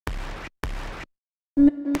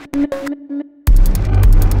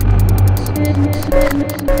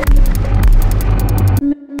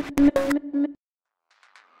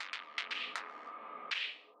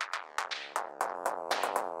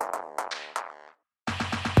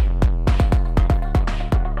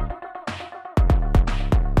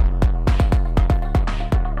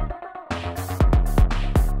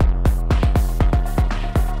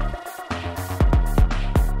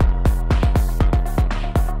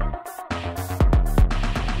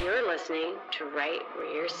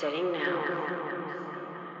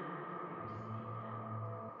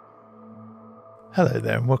Hello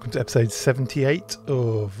there, and welcome to episode 78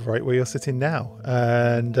 of Right Where You're Sitting Now.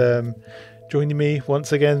 And joining me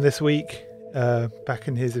once again this week, back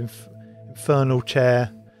in his infernal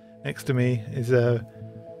chair next to me, is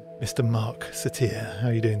Mr. Mark Satyr. How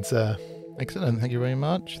are you doing, sir? Excellent, thank you very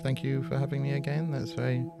much. Thank you for having me again. That's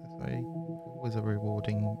very always a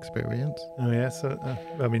rewarding experience. Oh yeah, so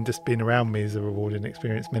I mean, just being around me is a rewarding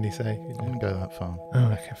experience, many say. I wouldn't go that far.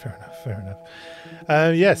 Oh, okay, fair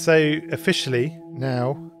enough. Yeah, so officially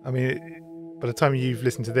now, I mean, by the time you've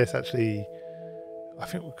listened to this, actually, I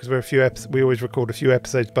think because we're a few we always record a few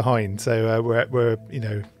episodes behind, so we're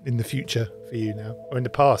in the future for you now, or in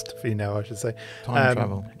the past for you now, I should say. Time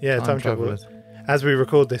travel. Yeah, time travel. As we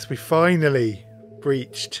record this, we finally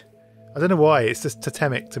breached. I don't know why, it's just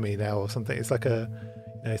totemic to me now or something. It's like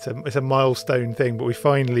it's a milestone thing, but we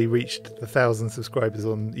finally reached the 1,000 subscribers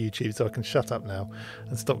on YouTube, so I can shut up now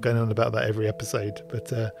and stop going on about that every episode.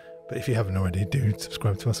 But if you haven't already, do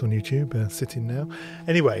subscribe to us on YouTube, sitting now.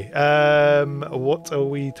 Anyway, what are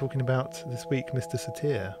we talking about this week, Mr.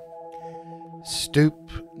 Satyr?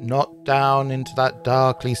 Stoop not down into that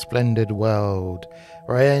darkly splendid world,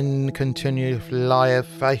 wherein continueth lieth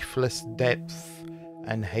faithless depth,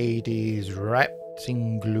 and Hades wrapped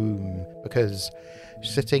in gloom, because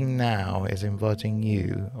sitting now is inviting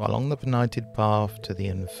you along the benighted path to the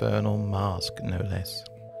Infernal Masque, no less.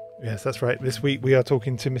 Yes, that's right. This week we are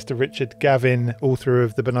talking to Mr. Richard Gavin, author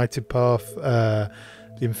of The Benighted Path, The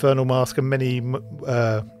Infernal Masque, and many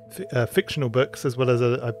fictional books, as well as,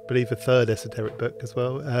 I believe, a third esoteric book as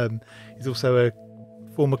well. He's also a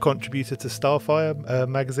former contributor to Starfire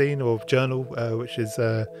magazine or journal, which is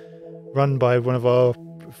run by one of our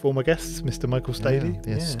former guests, Mr. Michael Staley.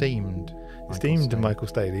 Yeah, the esteemed Michael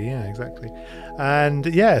Staley, yeah, exactly.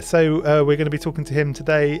 And yeah, so we're going to be talking to him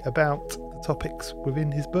today about the topics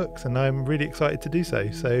within his books, and I'm really excited to do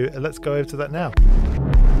so. So let's go over to that now.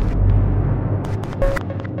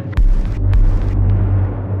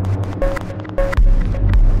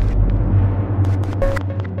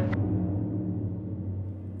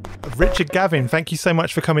 Richard Gavin, thank you so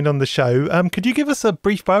much for coming on the show. Could you give us a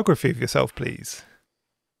brief biography of yourself, please?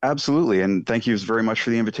 Absolutely, and thank you very much for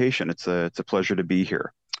the invitation. It's a pleasure to be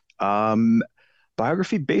here.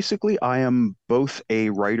 Biography, basically, I am both a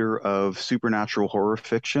writer of supernatural horror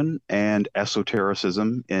fiction and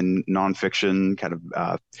esotericism in nonfiction, kind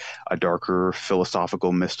of a darker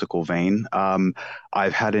philosophical, mystical vein.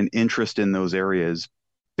 I've had an interest in those areas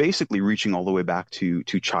basically reaching all the way back to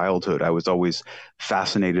childhood. I was always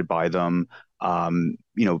fascinated by them,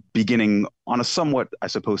 beginning on a somewhat, I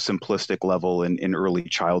suppose, simplistic level in early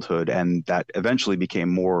childhood, and that eventually became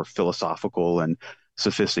more philosophical and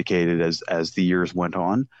sophisticated as the years went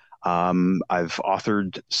on. I've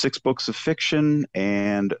authored 6 books of fiction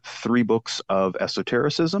and 3 books of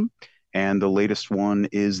esotericism, and the latest one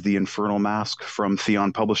is The Infernal Masque from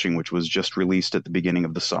Theon Publishing, which was just released at the beginning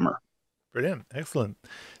of the summer. Brilliant, excellent.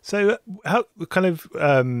 So, how kind of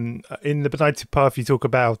in the Benighted Path, you talk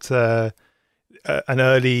about an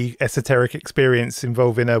early esoteric experience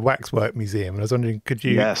involving a waxwork museum, and I was wondering, could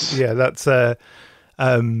you? Yes. Yeah, that's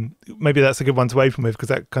maybe that's a good one to open with, because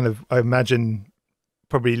that kind of, I imagine,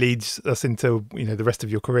 probably leads us into the rest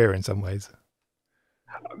of your career in some ways.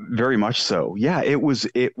 Very much so. Yeah, it was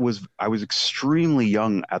I was extremely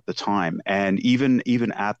young at the time, and even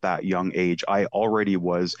at that young age, I already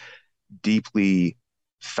was deeply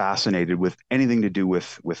fascinated with anything to do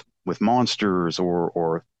with monsters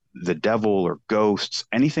or the devil or ghosts.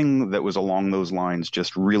 Anything that was along those lines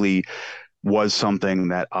just really was something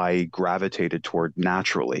that I gravitated toward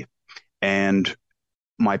naturally. And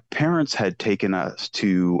my parents had taken us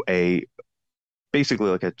to basically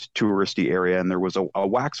like a touristy area, and there was a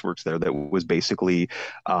waxworks there that was basically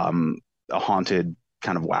a haunted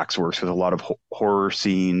kind of waxworks with a lot of horror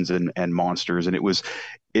scenes and monsters. And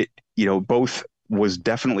both was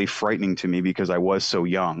definitely frightening to me because I was so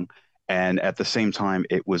young, and at the same time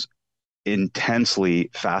it was intensely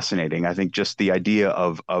fascinating. I think just the idea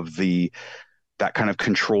of that kind of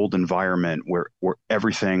controlled environment where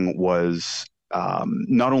everything was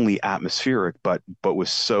not only atmospheric, but was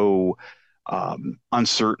so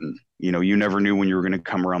uncertain. You know, you never knew when you were going to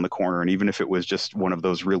come around the corner, and even if it was just one of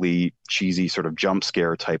those really cheesy sort of jump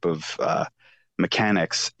scare type of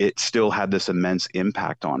mechanics, it still had this immense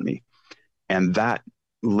impact on me. And that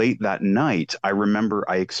late that night, I remember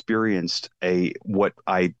I experienced a what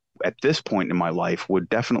I at this point in my life would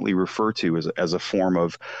definitely refer to as a form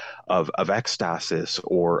of ecstasis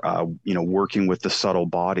or you know, working with the subtle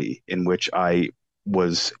body, in which I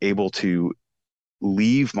was able to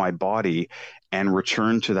leave my body and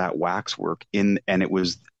return to that waxwork in, and it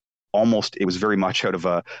was very much out of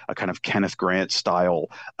a kind of Kenneth Grant style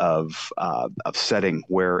of setting,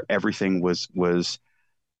 where everything was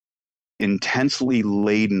intensely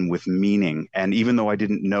laden with meaning. And even though I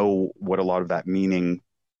didn't know what a lot of that meaning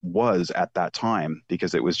was at that time,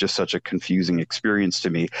 because it was just such a confusing experience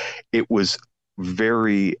to me, it was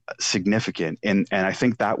very significant. And I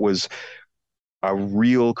think that was a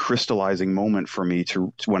real crystallizing moment for me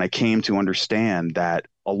to when I came to understand that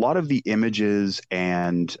a lot of the images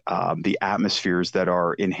and the atmospheres that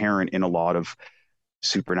are inherent in a lot of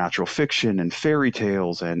supernatural fiction and fairy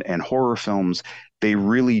tales and horror films, they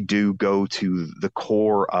really do go to the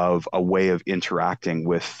core of a way of interacting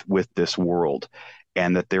with this world,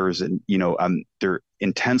 and that there is an, you know, they're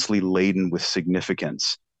intensely laden with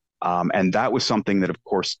significance. And that was something that, of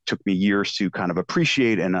course, took me years to kind of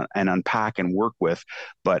appreciate and unpack and work with.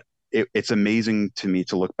 But it's amazing to me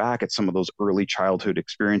to look back at some of those early childhood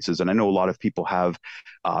experiences. And I know a lot of people have,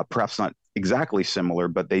 perhaps not exactly similar,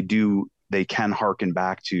 but they can harken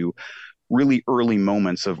back to really early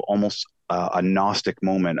moments of almost a Gnostic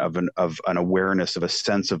moment of an awareness, of a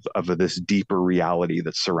sense of this deeper reality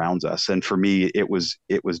that surrounds us. And for me, it was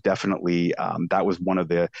definitely that was one of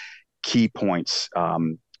the key points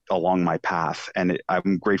along my path, and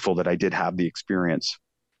I'm grateful that I did have the experience.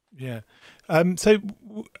 Yeah. So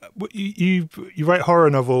you write horror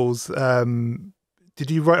novels.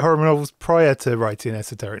 Did you write horror novels prior to writing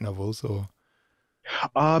esoteric novels, or?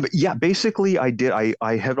 Yeah, basically I did.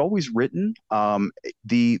 I had always written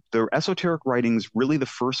the esoteric writings. Really, the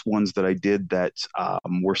first ones that I did that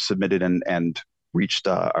were submitted and reached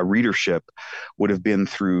a readership would have been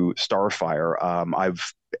through Starfire.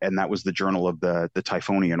 And that was the Journal of the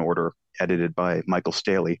Typhonian Order, edited by Michael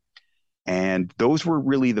Staley. And those were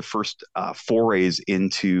really the first forays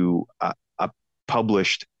into a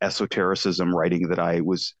published esotericism writing that I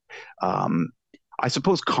was, I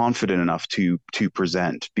suppose, confident enough to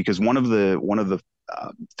present. Because one of the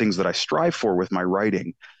things that I strive for with my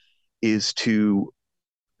writing is to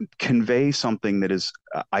convey something that is,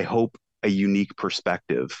 I hope, a unique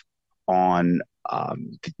perspective on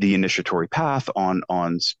the initiatory path,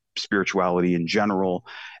 on spirituality in general.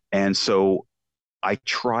 And so I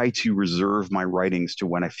try to reserve my writings to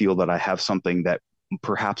when I feel that I have something that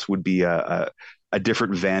perhaps would be a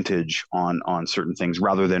different vantage on certain things,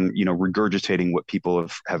 rather than, you know, regurgitating what people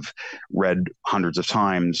have read hundreds of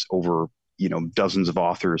times over, you know, dozens of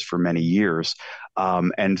authors for many years.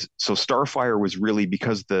 And so Starfire was really,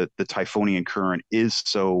 because the Typhonian current is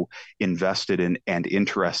so invested in and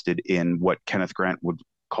interested in what Kenneth Grant would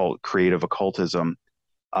call creative occultism.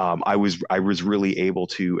 I was really able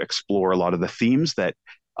to explore a lot of the themes that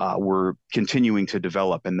were continuing to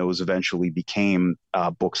develop, and those eventually became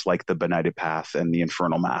books like The Benighted Path and The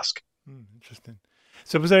Infernal Masque. Interesting.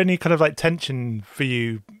 So was there any kind of like tension for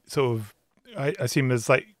you, sort of, I assume, as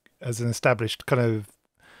an established kind of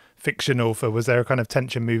fiction author, was there a kind of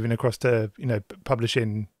tension moving across to, you know,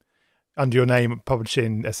 publishing under your name,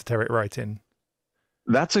 publishing esoteric writing?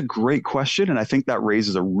 That's a great question, and I think that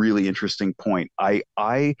raises a really interesting point.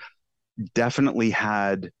 I definitely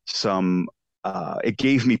had some. It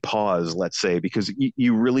gave me pause, let's say, because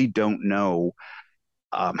you really don't know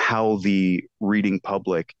how the reading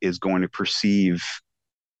public is going to perceive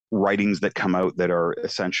writings that come out that are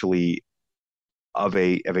essentially of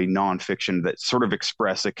a nonfiction, that sort of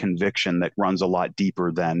express a conviction that runs a lot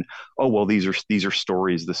deeper than, oh well, these are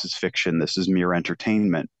stories, this is fiction, this is mere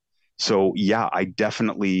entertainment. So yeah, I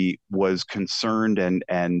definitely was concerned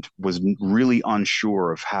and was really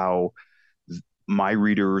unsure of how my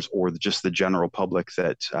readers, or just the general public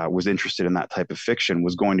that was interested in that type of fiction,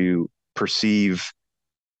 was going to perceive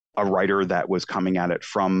a writer that was coming at it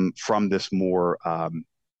from this more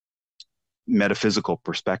metaphysical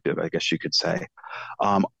perspective, I guess you could say.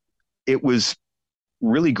 Um, it was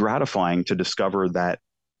really gratifying to discover that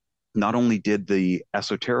not only did the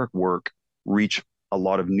esoteric work reach a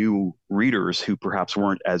lot of new readers who perhaps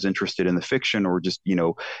weren't as interested in the fiction, or just, you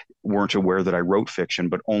know, weren't aware that I wrote fiction,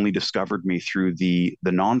 but only discovered me through the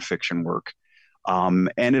nonfiction work. And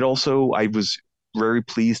it also, I was very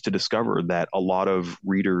pleased to discover that a lot of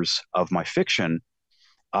readers of my fiction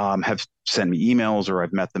have sent me emails, or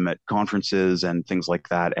I've met them at conferences and things like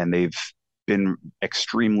that, and they've been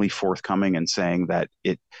extremely forthcoming and saying that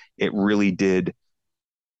it really did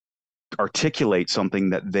articulate something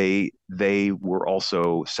that they were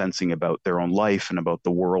also sensing about their own life and about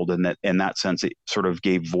the world, and that in that sense it sort of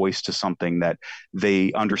gave voice to something that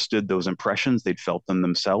they understood, those impressions, they'd felt them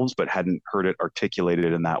themselves but hadn't heard it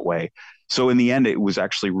articulated in that way. So in the end, it was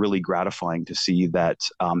actually really gratifying to see that,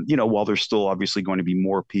 while there's still obviously going to be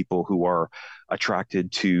more people who are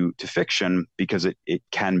attracted to fiction because it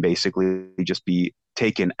can basically just be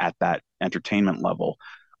taken at that entertainment level.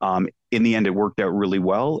 In the end, it worked out really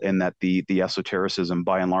well, and that the esotericism,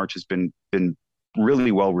 by and large, has been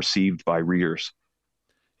really well received by readers.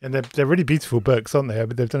 And they're really beautiful books, aren't they? I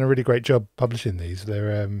mean, they've done a really great job publishing these.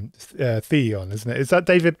 They're Theon, isn't it? Is that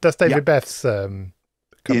David? That's David Yeah, Beth's company.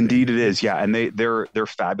 indeed it is. Yeah, and they're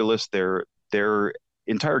fabulous. Their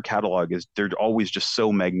entire catalog they're always just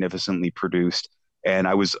so magnificently produced. And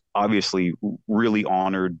I was obviously really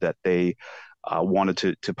honored that they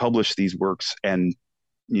wanted to publish these works, and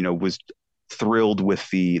was thrilled with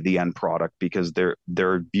the end product, because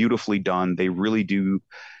they're beautifully done. They really do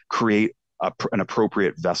create an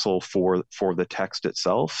appropriate vessel for the text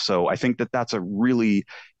itself. So I think that that's a really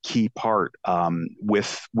key part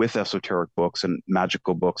with esoteric books and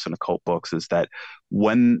magical books and occult books, is that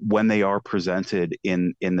when they are presented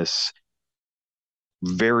in this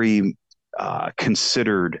very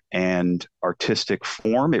considered and artistic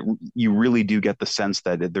form, you really do get the sense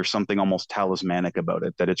that there's something almost talismanic about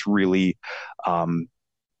it. That it's really,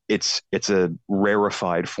 it's a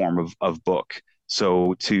rarefied form of book.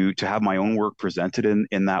 So to have my own work presented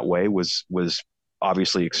in that way was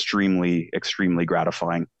obviously extremely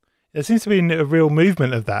gratifying. There seems to be a real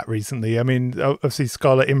movement of that recently. I mean, obviously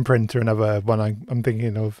Scarlet Imprint are another one I'm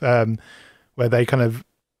thinking of, where they kind of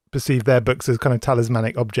perceive their books as kind of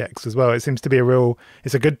talismanic objects as well. It seems to be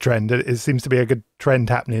it's a good trend. It seems to be a good trend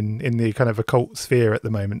happening in the kind of occult sphere at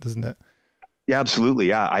the moment, doesn't it? Yeah, absolutely.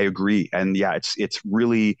 Yeah, I agree. And yeah, it's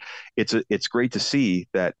really it's great to see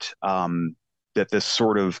that that this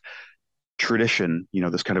sort of tradition,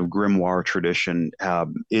 this kind of grimoire tradition,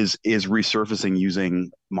 is resurfacing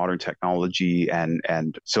using modern technology,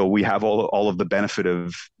 and so we have all of the benefit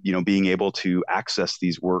of being able to access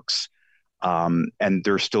these works, and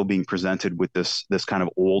they're still being presented with this kind of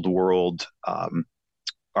old world,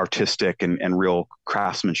 artistic and real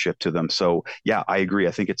craftsmanship to them. So yeah, I agree.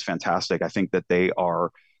 I think it's fantastic. I think that they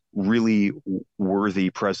are really worthy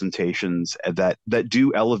presentations that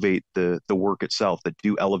do elevate the work itself, that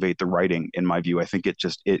do elevate the writing. In my view, I think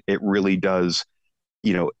it really does.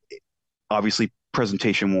 You know, obviously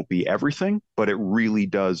presentation won't be everything, but it really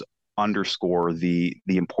does underscore the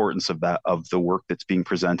importance of the work that's being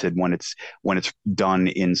presented when it's done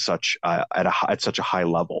in such at such a high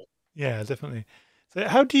level. Yeah, definitely. So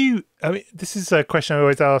how do you, I mean, this is a question I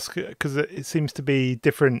always ask, because it seems to be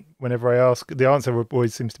different whenever I ask. The answer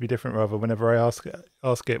always seems to be different, rather, whenever I ask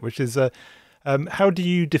it, which is, how do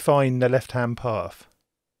you define the left-hand path?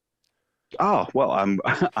 Oh, well,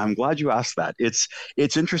 I'm glad you asked that. It's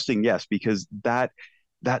interesting, yes, because that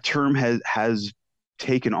term has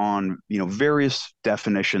taken on, various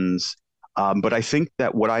definitions. But I think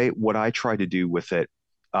that what I try to do with it,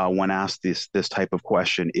 when asked this type of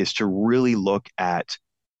question, is to really look at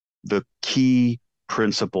the key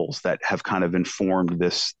principles that have kind of informed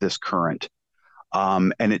this current.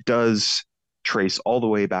 And it does trace all the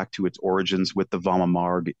way back to its origins with the Vama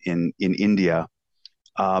Marg in India.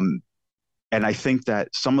 Um, and I think that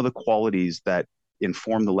some of the qualities that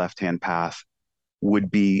inform the left-hand path would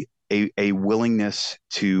be a willingness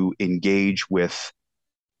to engage with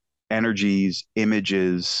energies,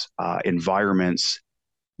 images, environments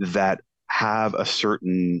that have a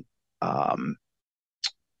certain,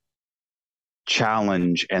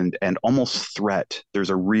 challenge and almost threat. There's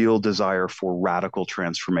a real desire for radical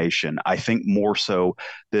transformation. I think more so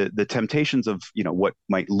the temptations of what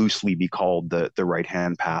might loosely be called the right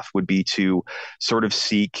hand path would be to sort of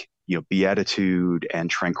seek beatitude and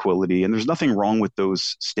tranquility. And there's nothing wrong with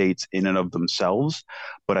those states in and of themselves,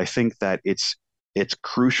 but I think that it's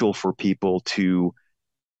crucial for people to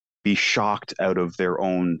be shocked out of their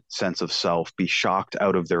own sense of self, be shocked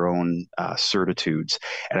out of their own certitudes.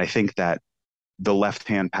 And I think that the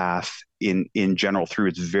left-hand path in general, through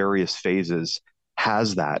its various phases,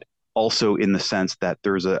 has that. Also, in the sense that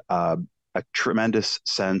there's a tremendous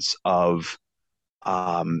sense of,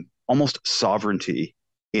 almost sovereignty,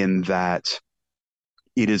 in that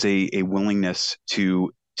it is a willingness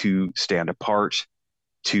to stand apart,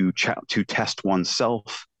 to test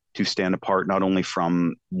oneself, to stand apart not only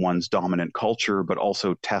from one's dominant culture, but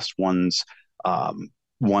also test one's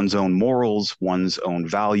own morals, one's own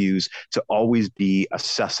values, to always be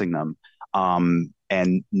assessing them,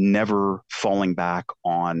 and never falling back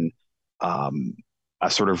on a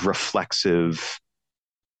sort of reflexive,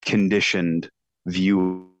 conditioned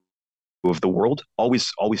view of the world.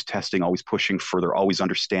 Always testing, always pushing further, always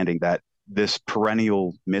understanding that this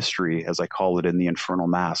perennial mystery, as I call it in the Infernal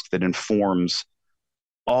Masque, that informs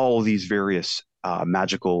all these various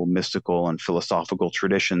magical, mystical, and philosophical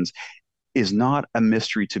traditions, is not a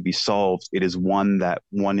mystery to be solved. It is one that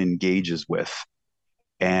one engages with.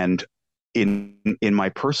 And in my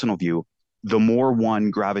personal view, the more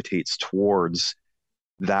one gravitates towards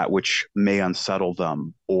that which may unsettle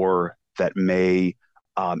them, or that may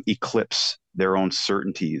eclipse their own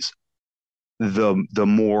certainties, the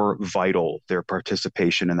more vital their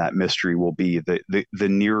participation in that mystery will be, the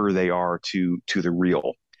nearer they are to the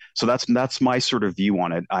real. So that's my sort of view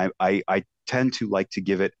on it. I tend to like to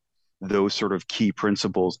give it those sort of key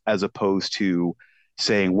principles, as opposed to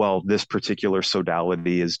saying, well, this particular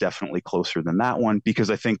sodality is definitely closer than that one, because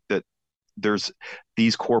I think that there's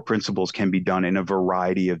these core principles can be done in a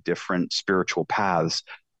variety of different spiritual paths,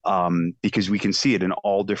 because we can see it in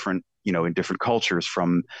all different, in different cultures,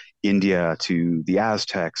 from India to the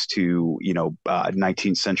Aztecs to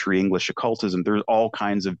 19th century English occultism. There's all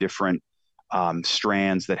kinds of different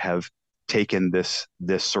strands that have taken this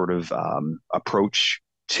sort of approach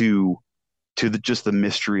to just the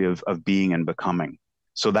mystery of being and becoming.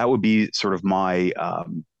 So that would be sort of my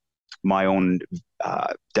own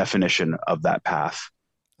definition of that path.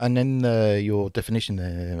 And in your definition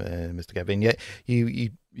there, Mr. Gavin, yeah,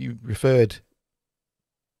 you referred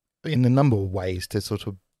in a number of ways to sort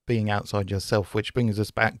of being outside yourself, which brings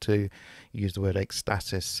us back to, you use the word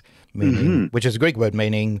ecstasis, meaning, which is a Greek word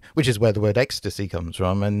meaning, which is where the word ecstasy comes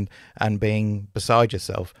from, and being beside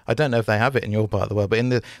yourself. I don't know if they have it in your part of the world, but in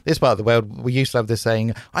this part of the world, we used to have this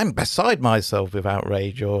saying, I'm beside myself with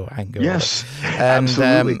outrage or anger. Yes,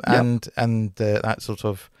 absolutely. And that sort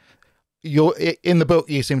of, in the book,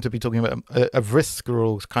 you seem to be talking about a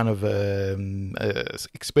visceral kind of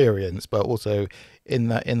experience, but also in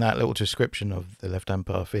that little description of the left-hand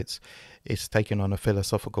path, it's taken on a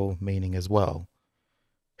philosophical meaning as well.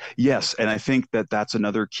 Yes, and I think that that's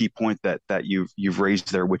another key point that you've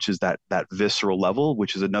raised there, which is that visceral level,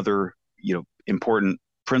 which is another important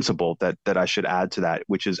principle that I should add to that,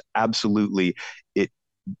 which is absolutely it.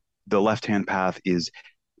 The left-hand path is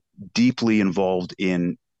deeply involved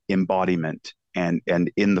in embodiment and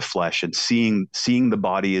in the flesh, and seeing the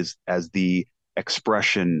body as the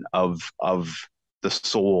expression of the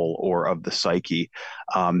soul or of the psyche,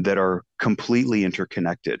 that are completely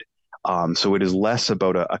interconnected. So it is less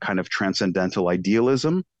about a kind of transcendental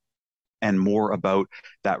idealism, and more about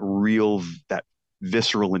that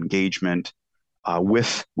visceral engagement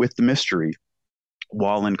with the mystery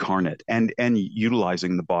while incarnate, and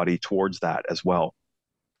utilizing the body towards that as well.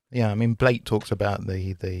 Yeah, I mean, Blake talks about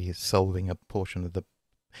the soul being a portion of the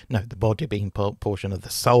body being portion of the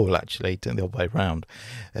soul, actually, to the other way around.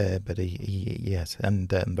 But yes, and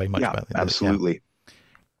very much about it. Absolutely.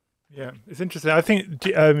 Yeah, it's interesting. I think,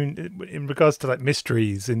 in regards to like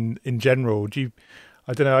mysteries in general,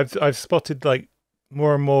 I don't know, I've spotted like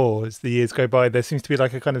more and more as the years go by, there seems to be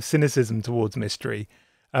like a kind of cynicism towards mystery.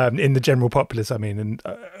 In the general populace,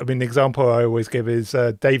 the example I always give is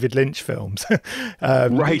David Lynch films.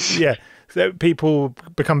 Right. Yeah. So people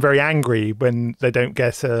become very angry when they don't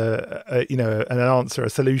get an answer, a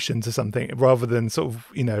solution to something, rather than sort of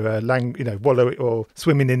wallow or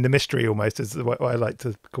swimming in the mystery, almost, is what I like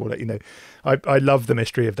to call it. I love the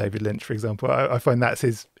mystery of David Lynch, for example. I find that's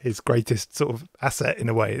his greatest sort of asset in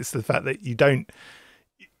a way. It's the fact that you don't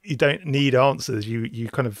need answers. You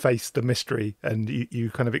kind of face the mystery, and you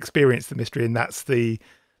kind of experience the mystery, and that's the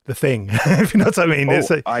thing. If you know what I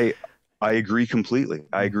mean. I agree completely.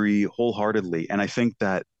 I agree wholeheartedly. And I think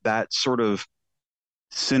that sort of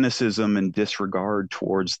cynicism and disregard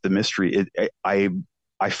towards the mystery,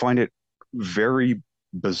 I find it very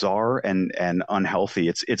bizarre and unhealthy.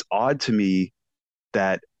 It's odd to me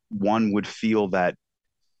that one would feel that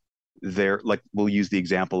they're like, we'll use the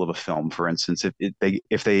example of a film, for instance.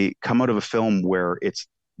 If they come out of a film where it's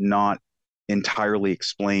not entirely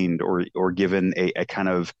explained or given a kind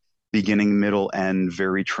of beginning, middle, end,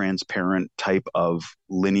 very transparent type of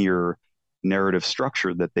linear narrative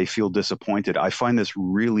structure, that they feel disappointed. I find this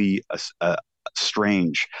really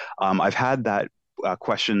strange. I've had that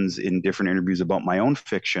questions in different interviews about my own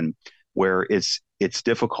fiction, where it's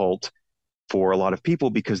difficult for a lot of people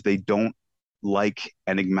because they don't like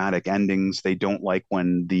enigmatic endings. They don't like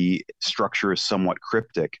when the structure is somewhat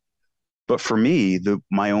cryptic. But for me, the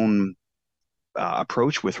my own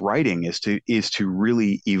approach with writing is to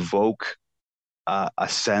really evoke a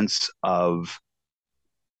sense of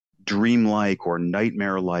dreamlike or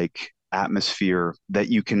nightmare-like atmosphere that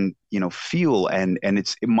you can, feel, and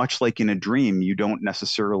it's much like in a dream. You don't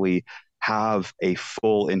necessarily have a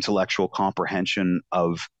full intellectual comprehension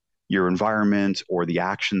of your environment or the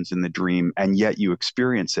actions in the dream, and yet you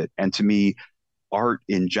experience it. And to me, art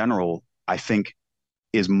in general, I think,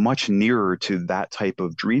 is much nearer to that type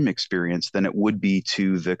of dream experience than it would be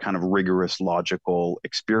to the kind of rigorous logical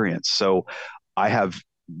experience. So I have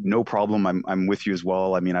no problem. I'm with you as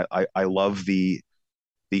well. I mean, I love the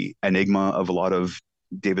enigma of a lot of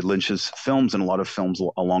David Lynch's films and a lot of films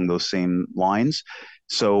along those same lines.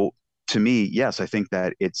 So to me, yes, I think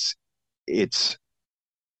that it's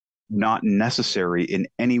not necessary in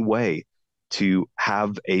any way to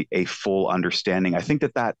have a full understanding. I think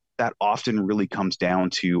that often really comes down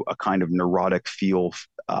to a kind of neurotic feel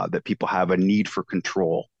that people have, a need for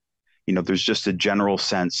control. There's just a general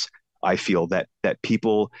sense, I feel, that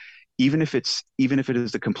people, even if it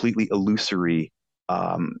is a completely illusory,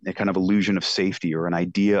 a kind of illusion of safety or an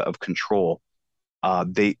idea of control,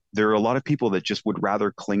 there are a lot of people that just would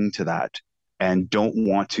rather cling to that and don't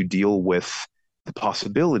want to deal with the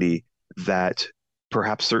possibility that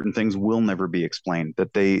perhaps certain things will never be explained,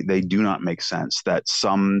 that they do not make sense, that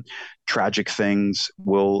some tragic things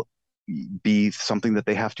will be something that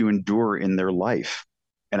they have to endure in their life.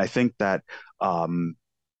 And I think that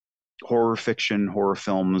horror fiction, horror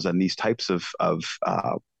films, and these types of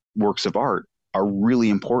works of art are really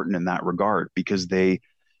important in that regard, because they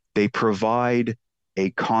provide a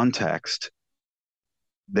context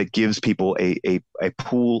that gives people a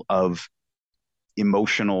pool of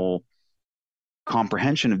emotional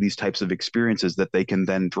comprehension of these types of experiences that they can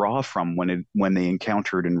then draw from when they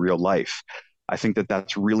encounter it in real life. I think that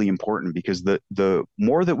that's really important, because the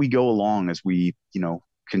more that we go along as we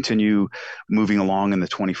continue moving along in the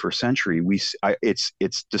 21st century,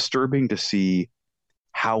 it's disturbing to see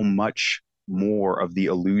how much more of the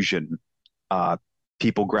illusion uh,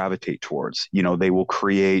 people gravitate towards.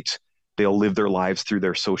 They'll live their lives through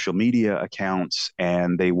their social media accounts,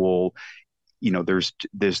 and they will, there's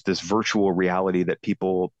this virtual reality that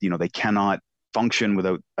people, they cannot function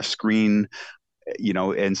without a screen,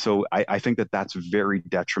 and so I think that that's very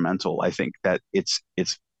detrimental. I think that it's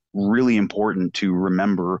really important to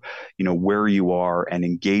remember, where you are and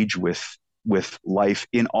engage with life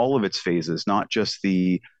in all of its phases, not just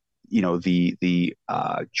the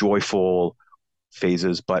joyful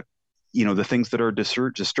phases, but the things that are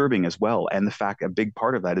disturbing as well. And the fact, a big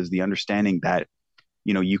part of that is the understanding that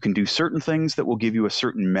you can do certain things that will give you a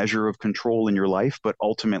certain measure of control in your life, but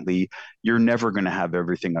ultimately you're never going to have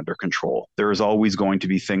everything under control. There is always going to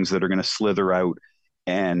be things that are going to slither out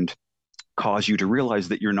and cause you to realize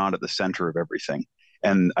that you're not at the center of everything.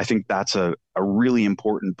 And I think that's a really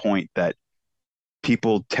important point that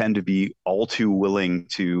people tend to be all too willing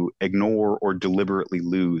to ignore or deliberately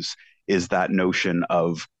lose, is that notion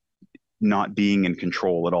of not being in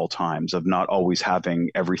control at all times, of not always having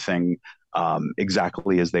everything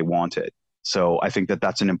exactly as they want it. So I think that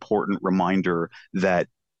that's an important reminder that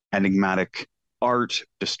enigmatic art,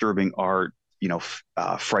 disturbing art,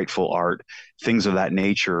 frightful art, things of that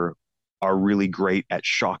nature are really great at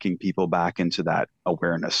shocking people back into that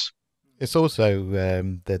awareness. It's also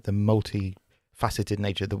the multi-faceted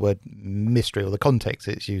nature of the word mystery, or the context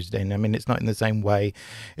it's used in. I mean, it's not in the same way.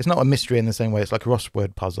 It's not a mystery in the same way. It's like a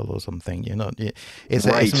crossword puzzle or something. It's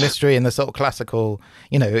a mystery in the sort of classical.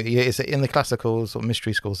 It's in the classical sort of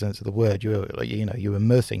mystery school sense of the word. You're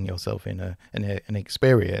immersing yourself in an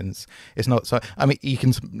experience. It's not so. I mean,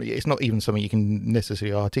 It's not even something you can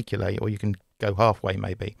necessarily articulate, or you can go halfway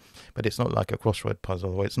maybe, but it's not like a crossword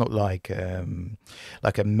puzzle, or it's not like a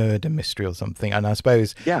murder mystery or something. And I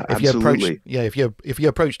suppose if you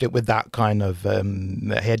approached it with that kind of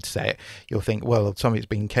headset, you'll think, well, something's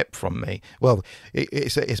been kept from me. Well,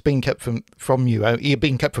 it's been kept from you. You're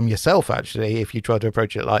being kept from yourself, actually. If you try to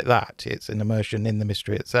approach it like that, it's an immersion in the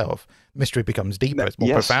mystery itself. Mystery becomes deeper. It's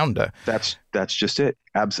more profounder. That's just it.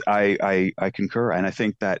 I concur, and I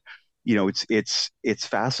think that it's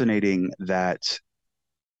fascinating that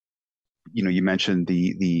you mentioned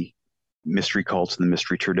the mystery cults and the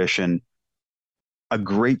mystery tradition. A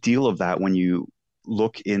great deal of that, when you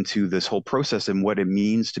look into this whole process and what it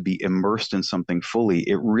means to be immersed in something fully,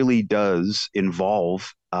 it really does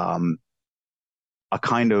involve a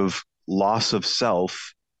kind of loss of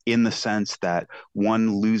self, in the sense that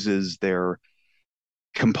one loses their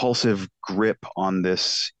compulsive grip on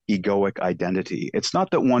this egoic identity. It's not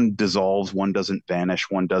that one dissolves, one doesn't vanish,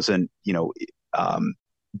 one doesn't,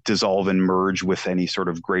 dissolve and merge with any sort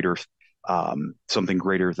of greater something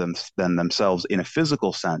greater than themselves in a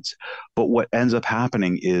physical sense. But what ends up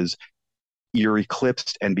happening is you're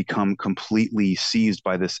eclipsed and become completely seized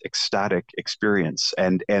by this ecstatic experience.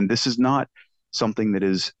 And this is not something that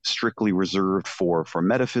is strictly reserved for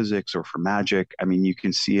metaphysics or for magic. I mean, you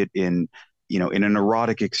can see it in, in an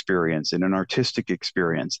erotic experience, in an artistic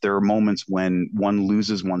experience. There are moments when one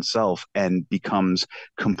loses oneself and becomes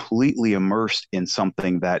completely immersed in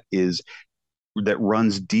something that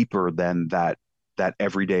runs deeper than that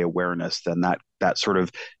everyday awareness, than that sort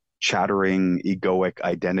of chattering egoic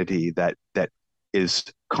identity that is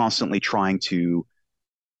constantly trying to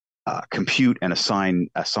compute and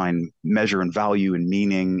assign measure and value and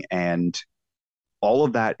meaning. And all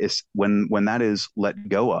of that is when that is let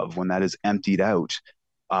go of, when that is emptied out,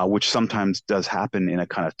 which sometimes does happen in a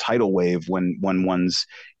kind of tidal wave when one's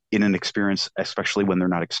in an experience, especially when they're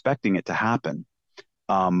not expecting it to happen.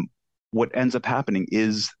 What ends up happening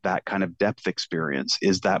is that kind of depth experience,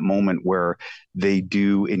 is that moment where they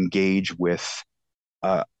do engage with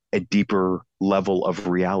a deeper level of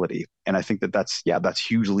reality. And I think that's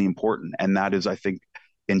hugely important. And that is, I think,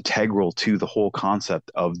 integral to the whole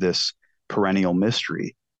concept of this perennial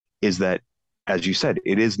mystery, is that, as you said,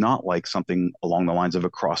 it is not like something along the lines of a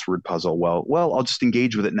crossword puzzle. Well, I'll just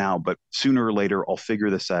engage with it now, but sooner or later I'll figure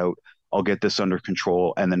this out. I'll get this under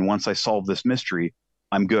control. And then once I solve this mystery,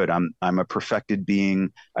 I'm good. I'm a perfected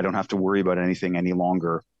being. I don't have to worry about anything any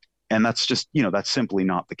longer. And that's just, that's simply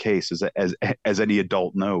not the case, as any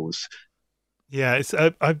adult knows. Yeah, it's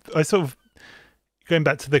I sort of, going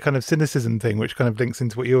back to the kind of cynicism thing, which kind of links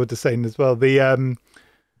into what you were just saying as well.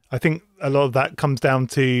 I think a lot of that comes down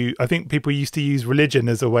to, I think people used to use religion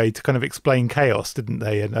as a way to kind of explain chaos, didn't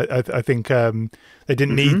they? And I think they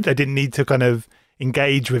didn't need to kind of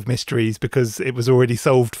engage with mysteries because it was already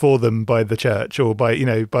solved for them by the church, or by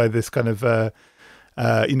this kind of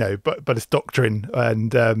by this doctrine.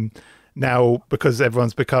 And now, because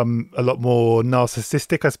everyone's become a lot more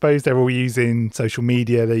narcissistic, I suppose, they're all using social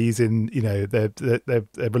media. They're using,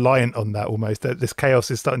 they're reliant on that almost. This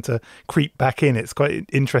chaos is starting to creep back in. It's quite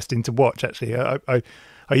interesting to watch, actually.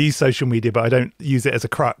 I use social media, but I don't use it as a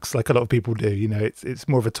crux like a lot of people do. It's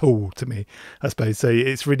more of a tool to me, I suppose. So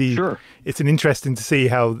it's really, Sure. It's an interesting to see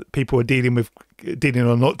how people are dealing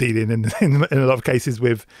or not dealing in a lot of cases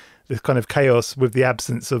with this kind of chaos, with the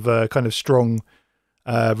absence of a kind of strong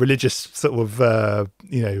religious sort of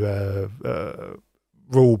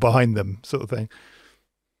rule behind them, sort of thing.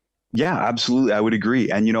 Yeah, absolutely. I would agree.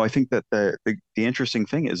 And I think that the interesting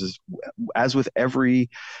thing is as with every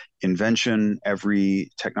invention, every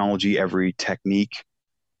technology, every technique,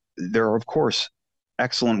 there are, of course,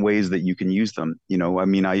 excellent ways that you can use them. I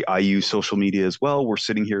mean, I use social media as well. We're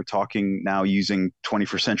sitting here talking now using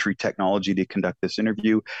 21st century technology to conduct this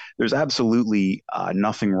interview. There's absolutely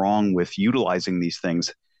nothing wrong with utilizing these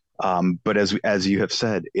things. But as you have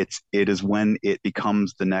said, it is when it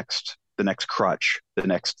becomes the next crutch, the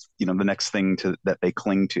next thing that they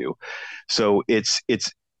cling to. So it's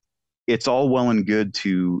all well and good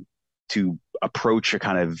to approach a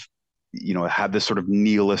kind of, have this sort of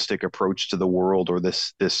nihilistic approach to the world, or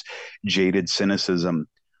this jaded cynicism.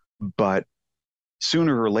 But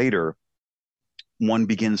sooner or later, one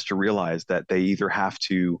begins to realize that they either have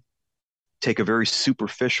to take a very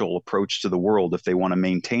superficial approach to the world if they want to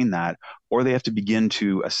maintain that, or they have to begin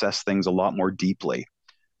to assess things a lot more deeply.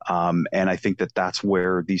 And I think that that's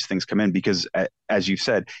where these things come in, because as you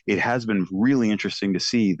said, it has been really interesting to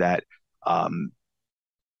see that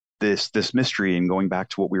this mystery, and going back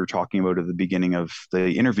to what we were talking about at the beginning of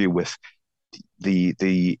the interview with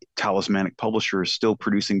the talismanic publishers still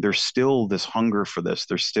producing, there's still this hunger for this.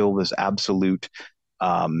 There's still this absolute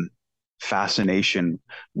fascination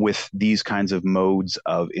with these kinds of modes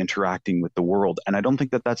of interacting with the world. And I don't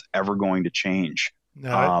think that that's ever going to change.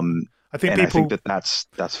 No, I think I think that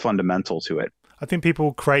that's fundamental to it. I think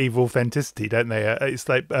people crave authenticity, don't they? It's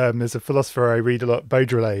like there's a philosopher I read a lot,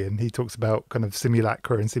 Baudrillard, and he talks about kind of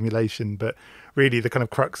simulacra and simulation. But really, the kind of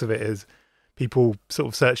crux of it is people sort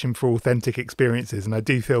of searching for authentic experiences. And I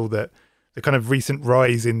do feel that the kind of recent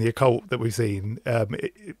rise in the occult that we've seen,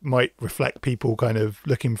 it might reflect people kind of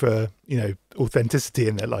looking for, authenticity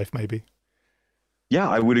in their life, maybe. Yeah,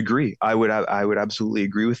 I would agree. I would absolutely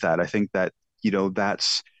agree with that. I think that,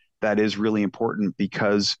 that is really important,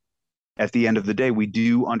 because at the end of the day, we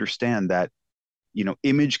do understand that,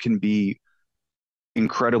 image can be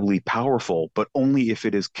incredibly powerful, but only if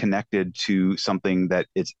it is connected to something that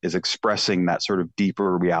is expressing that sort of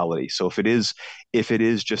deeper reality. So if it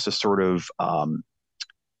is just a sort of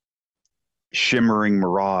shimmering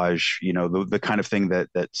mirage, the kind of thing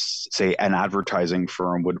that say an advertising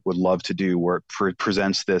firm would love to do, where it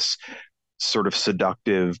presents this sort of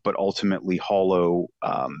seductive but ultimately hollow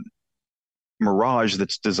mirage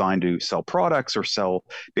that's designed to sell products or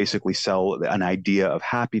basically sell an idea of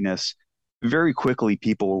happiness. Very quickly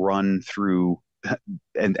people run through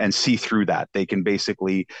and see through that. They can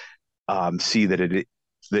basically see that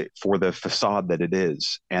for the facade that it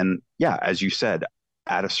is. And yeah, as you said,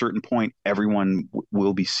 at a certain point, everyone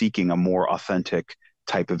will be seeking a more authentic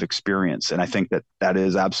type of experience. And I think that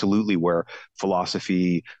is absolutely where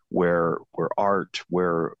philosophy, where art,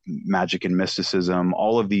 where magic and mysticism,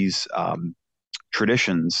 all of these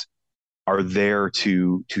traditions are there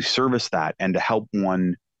to service that and to help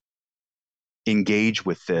one engage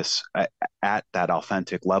with this at that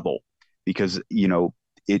authentic level, because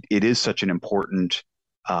it is such an important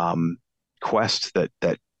quest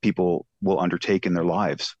that people will undertake in their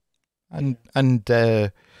lives. And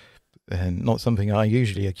not something I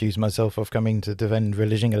usually accuse myself of coming to defend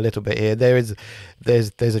religion a little bit here. There's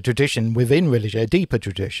a tradition within religion, a deeper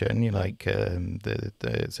tradition, like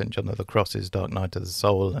the St. John of the Cross's Dark Night of the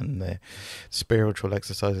Soul, and the spiritual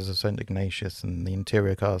exercises of St. Ignatius, and the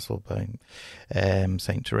Interior Castle by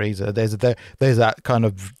St. Teresa. There's that kind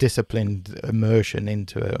of disciplined immersion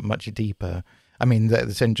into a much deeper. I mean,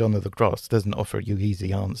 the St. John of the Cross doesn't offer you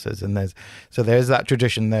easy answers, and there's that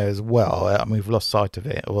tradition there as well. I mean, we've lost sight of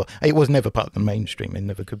it. Well, it was never part of the mainstream; it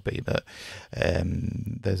never could be. But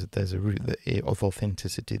there's a root of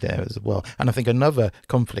authenticity there as well. And I think another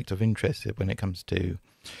conflict of interest when it comes to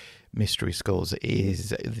mystery schools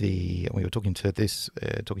is we were talking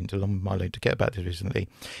to Long Milo to get about this recently.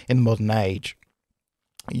 In the modern age,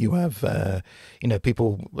 you have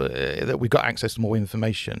people that we've got access to more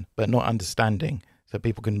information but not understanding, so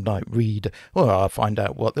people can read, I'll find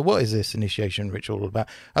out what is this initiation ritual all about.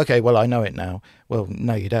 Okay, well, I know it now. Well,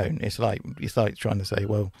 no, you don't. It's like trying to say,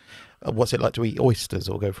 well, what's it like to eat oysters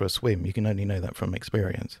or go for a swim? You can only know that from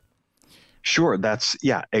experience. Sure,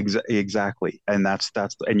 exactly. And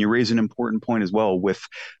and you raise an important point as well, with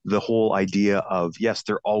the whole idea of, yes,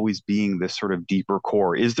 there always being this sort of deeper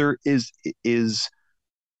core. Is there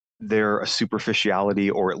a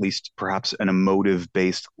superficiality, or at least perhaps an emotive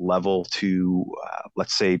based level to,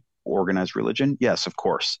 let's say, organized religion? Yes, of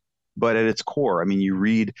course. But at its core, I mean, you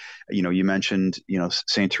read, you mentioned,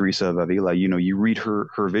 Saint Teresa of Avila, you read her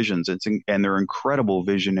visions, and they're incredible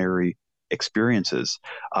visionary experiences.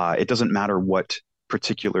 It doesn't matter what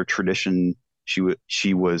particular tradition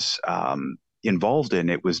she was involved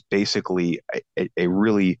in. It was basically a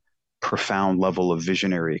really profound level of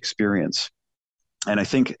visionary experience. And I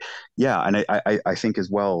think, yeah, and I think as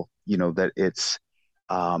well, that it's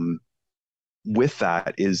with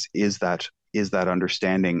that is that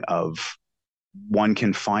understanding of, one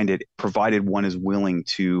can find it provided one is willing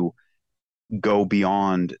to go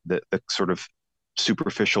beyond the sort of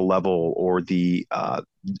superficial level, or the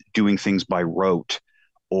doing things by rote,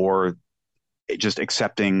 or just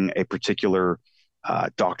accepting a particular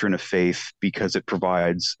doctrine of faith because it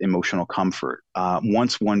provides emotional comfort.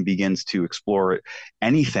 Once one begins to explore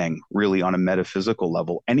anything really on a metaphysical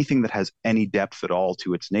level, anything that has any depth at all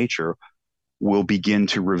to its nature will begin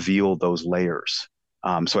to reveal those layers.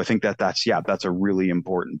 So I think that's a really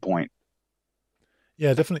important point.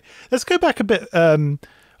 Yeah, definitely. Let's go back a bit.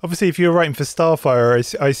 Obviously, if you were writing for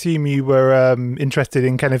Starfire, I assume you were interested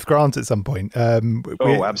in Kenneth Grant at some point.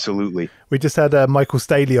 Absolutely. We just had Michael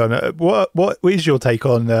Staley on. What is your take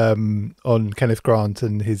on Kenneth Grant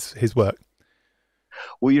and his work?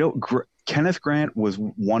 Well, Kenneth Grant was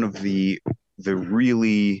one of the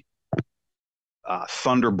really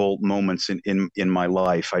thunderbolt moments in my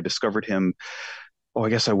life. I discovered him. I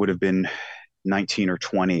guess I would have been 19 or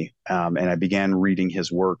 20, and I began reading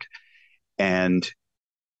his work, and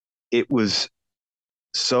it was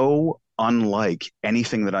so unlike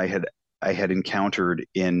anything that I had encountered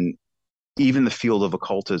in even the field of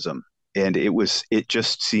occultism. And it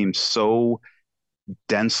just seemed so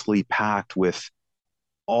densely packed with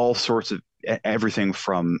all sorts of everything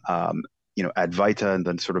from Advaita and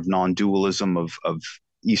then sort of non-dualism of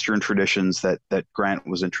Eastern traditions that Grant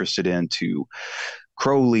was interested in, to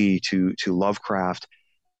Crowley, to Lovecraft.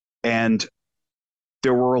 And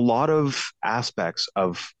there were a lot of aspects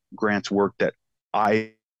of Grant's work that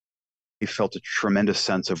I felt a tremendous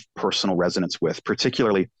sense of personal resonance with,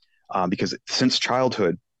 particularly because since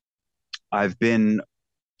childhood, I've been,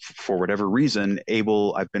 for whatever reason,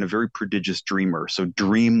 I've been a very prodigious dreamer. So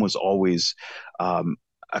dream was always a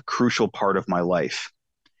crucial part of my life.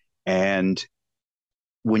 And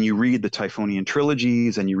when you read the Typhonian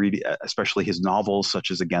trilogies, and you read especially his novels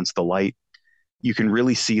such as Against the Light, you can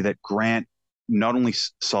really see that Grant not only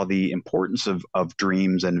saw the importance of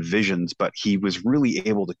dreams and visions, but he was really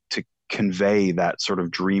able to convey that sort of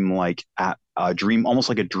dream-like dream, almost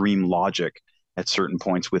like a dream logic at certain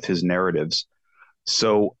points with his narratives.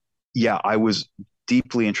 So yeah, I was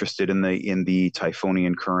deeply interested in the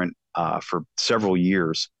Typhonian current for several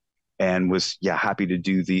years, and was happy to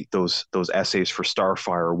do those essays for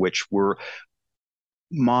Starfire, which were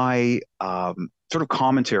my sort of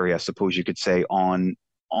commentary, I suppose you could say, on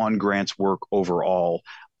Grant's work overall,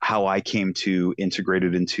 how I came to integrate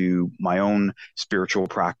it into my own spiritual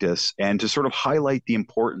practice, and to sort of highlight the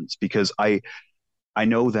importance, because I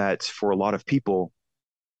know that for a lot of people,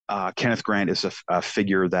 Kenneth Grant is a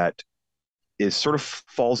figure that is sort of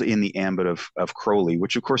falls in the ambit of Crowley,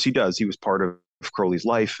 which of course he does. He was part of Crowley's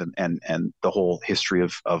life and the whole history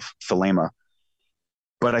of Thelema.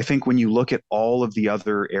 But I think when you look at all of the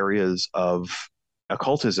other areas of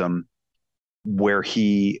occultism where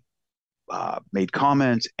he made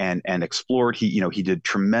comment and explored, he did a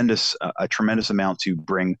tremendous amount to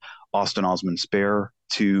bring Austin Osman Spare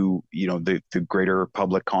to the greater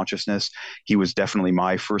public consciousness. He was definitely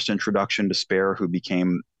my first introduction to Spare, who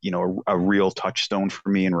became a real touchstone for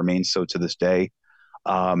me and remains so to this day.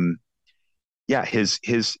 His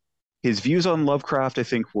views on Lovecraft, I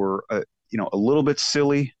think, were a little bit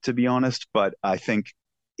silly, to be honest, but I think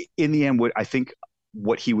in the end,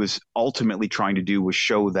 what he was ultimately trying to do was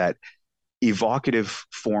show that evocative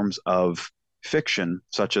forms of fiction,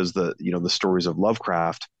 such as the stories of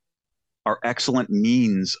Lovecraft, are excellent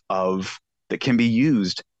means that can be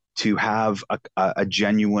used to have a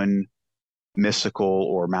genuine mystical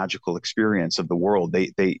or magical experience of the world.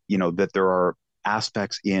 They that there are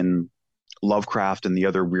aspects in Lovecraft and the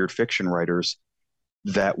other weird fiction writers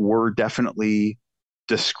that were definitely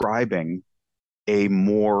describing a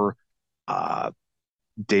more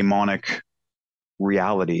demonic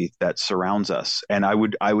reality that surrounds us. And I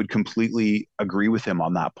would completely agree with him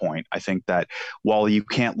on that point. I think that while you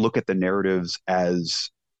can't look at the narratives as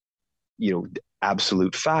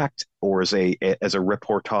absolute fact, or as a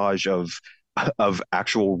reportage of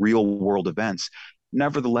actual real world events,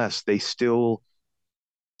 nevertheless they still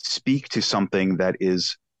speak to something that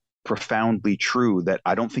is profoundly true, that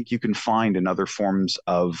I don't think you can find in other forms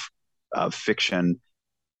of fiction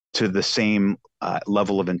to the same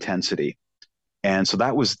level of intensity. And so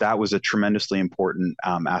that was a tremendously important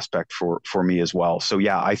aspect for me as well. So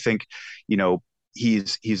yeah, I think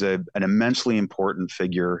he's an immensely important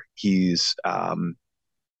figure. His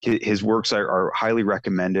works are highly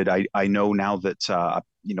recommended. I know now that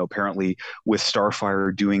apparently with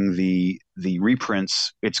Starfire doing the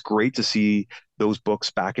reprints, it's great to see those books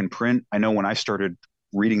back in print. I know when I started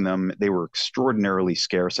reading them, they were extraordinarily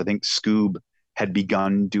scarce. I think Scoob had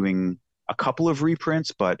begun doing a couple of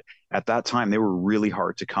reprints, but at that time they were really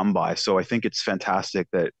hard to come by. So I think it's fantastic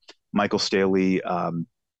that Michael Staley,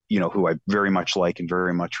 who I very much like and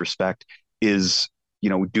very much respect, is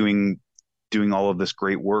doing all of this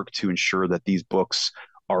great work to ensure that these books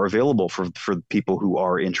are available for people who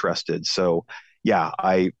are interested. So yeah,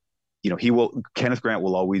 Kenneth Grant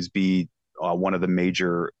will always be one of the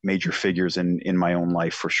major figures in my own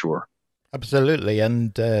life, for sure. Absolutely,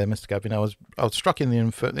 and Mr. Gavin, I was struck in the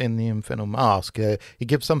Infernal Masque. He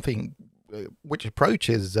gives something which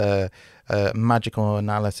approaches magical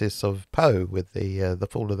analysis of Poe with the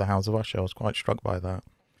Fall of the House of Usher. I was quite struck by that.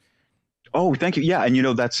 Oh, thank you. Yeah,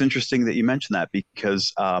 and that's interesting that you mentioned that,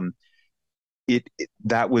 because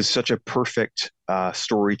that was such a perfect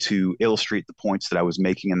story to illustrate the points that I was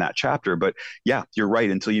making in that chapter. But yeah, you're right.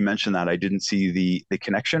 Until you mentioned that, I didn't see the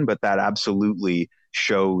connection, but that absolutely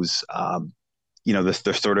shows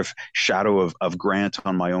the sort of shadow of Grant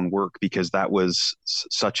on my own work, because that was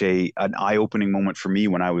such an eye-opening moment for me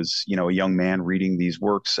when I was a young man reading these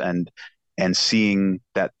works and seeing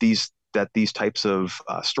that these types of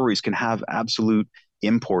stories can have absolute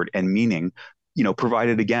import and meaning,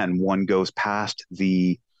 provided again one goes past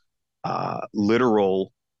the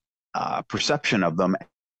literal perception of them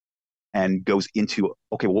and goes into,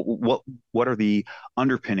 okay, what are the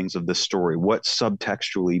underpinnings of this story? What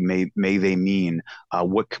subtextually may they mean?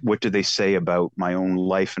 What do they say about my own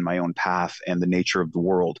life and my own path and the nature of the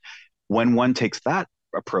world? When one takes that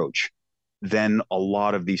approach, then a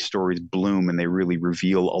lot of these stories bloom, and they really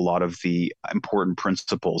reveal a lot of the important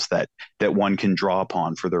principles that one can draw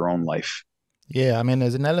upon for their own life. Yeah, I mean,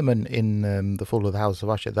 there's an element in the Fall of the House of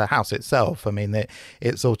Usher, the house itself. I mean,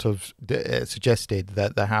 it sort of suggested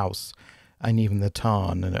that the house and even the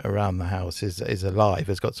tarn and around the house is alive.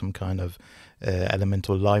 It's got some kind of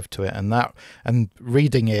elemental life to it, and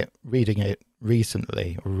reading it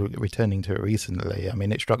recently, or returning to it recently. I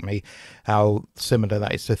mean, it struck me how similar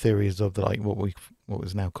that is to theories of the, like what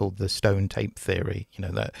was now called the stone tape theory. You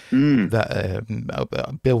know, that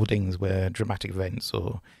buildings where dramatic events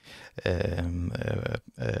or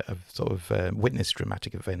sort of witnessed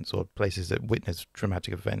dramatic events, or places that witness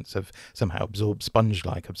dramatic events have somehow absorbed,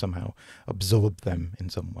 sponge-like, have somehow absorbed them in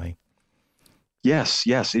some way. Yes,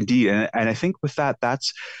 yes, indeed. And I think with that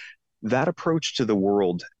approach to the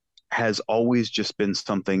world has always just been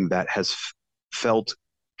something that has felt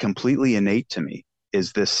completely innate to me,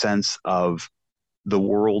 is this sense of the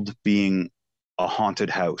world being a haunted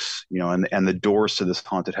house, you know, and the doors to this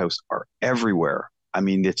haunted house are everywhere. I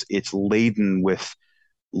mean, it's laden with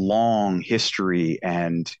long history,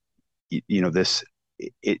 and you know,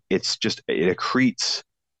 it accretes.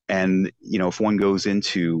 And you know, if one goes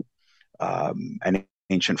into an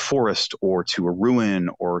ancient forest, or to a ruin,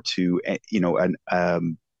 or to you know,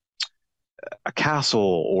 a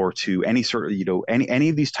castle, or to any sort of, you know, any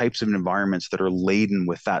of these types of environments that are laden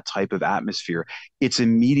with that type of atmosphere, it's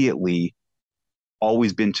immediately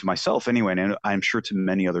always been, to myself anyway, and I'm sure to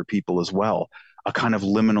many other people as well, a kind of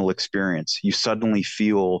liminal experience. You suddenly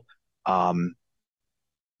feel that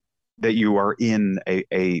you are in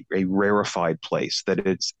a rarefied place, that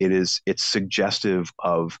it's suggestive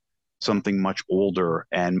of something much older,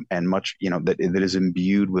 and much, you know, that is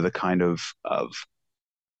imbued with a kind of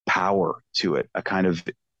power to it, a kind of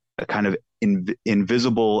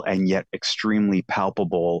invisible and yet extremely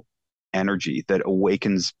palpable energy that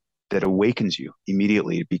awakens you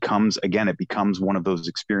immediately. It becomes one of those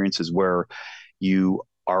experiences where you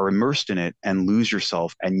are immersed in it and lose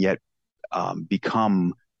yourself, and yet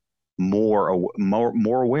become more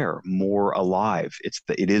aware, more alive.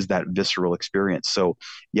 It is that visceral experience. So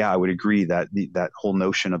yeah, I would agree that that whole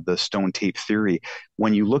notion of the stone tape theory,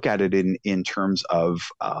 when you look at it in terms of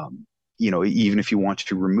you know, even if you want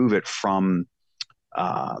to remove it from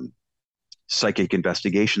um, psychic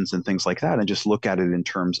investigations and things like that, and just look at it in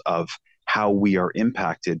terms of how we are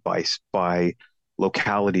impacted by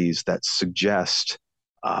localities that suggest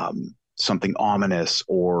something ominous,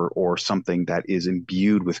 or something that is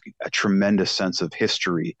imbued with a tremendous sense of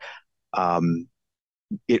history, um,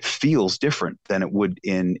 it feels different than it would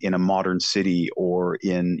in a modern city, or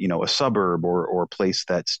in, you know, a suburb, or a place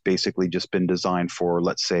that's basically just been designed for,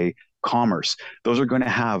 let's say, commerce. Those are going to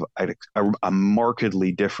have a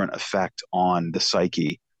markedly different effect on the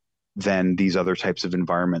psyche than these other types of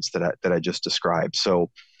environments that I just described.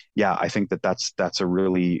 So yeah, I think that's a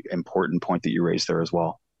really important point that you raised there as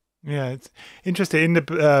well. Yeah, it's interesting. In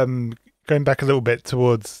the going back a little bit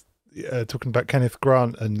towards talking about Kenneth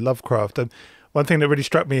Grant and Lovecraft, one thing that really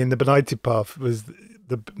struck me in the Benighted Path was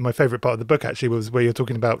my favorite part of the book actually was where you're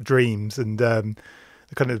talking about dreams, and the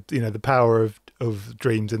kind of, you know, the power of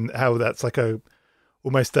dreams, and how that's like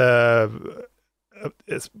almost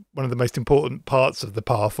it's one of the most important parts of the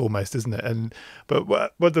path, almost, isn't it? And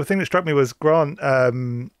but the thing that struck me was Grant,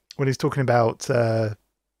 when he's talking about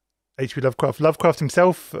H.P. Lovecraft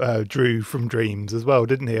himself drew from dreams as well,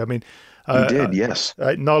 didn't he? I mean, He did, yes.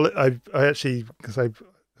 I actually, because I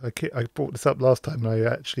brought this up last time, and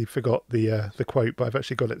I actually forgot the quote, but I've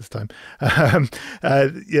actually got it this time.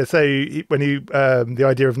 Yeah, so the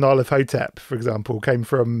idea of Nyarlathotep, for example, came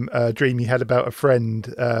from a dream he had about a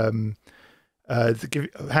friend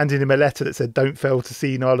handing him a letter that said, "Don't fail to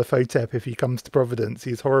see Nyarlathotep if he comes to Providence.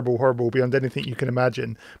 He is horrible, horrible beyond anything you can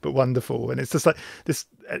imagine, but wonderful." And it's just like this.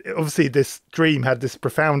 Obviously, this dream had this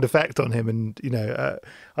profound effect on him, and you know,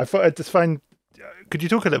 I just find. Could you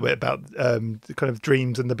talk a little bit about the kind of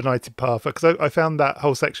dreams and the Benighted Path? Because I found that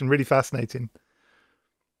whole section really fascinating.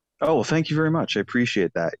 Oh, well, thank you very much. I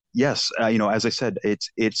appreciate that. Yes, you know, as I said,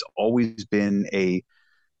 it's always been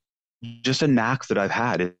just a knack that I've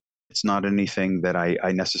had. It's not anything that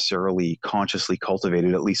I necessarily consciously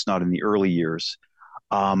cultivated, at least not in the early years.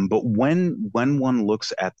 But when one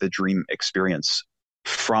looks at the dream experience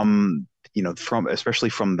from, you know, from especially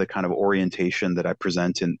from the kind of orientation that I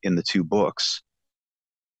present in the two books,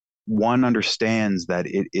 one understands that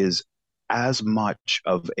it is as much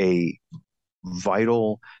of a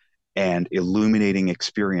vital and illuminating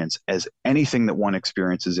experience as anything that one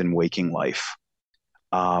experiences in waking life.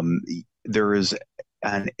 There is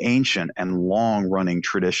an ancient and long running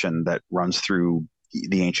tradition that runs through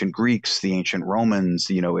the ancient Greeks, the ancient Romans.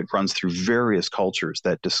 You know, it runs through various cultures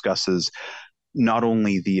that discusses not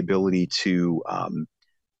only the ability to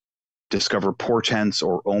discover portents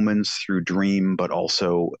or omens through dream, but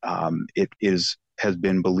also has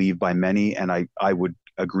been believed by many, and I would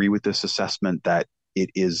agree with this assessment, that it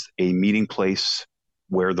is a meeting place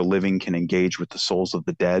where the living can engage with the souls of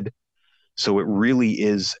the dead. So it really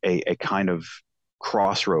is a kind of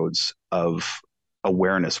crossroads of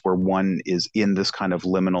awareness where one is in this kind of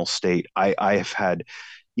liminal state. I have had,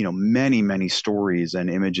 many, many stories and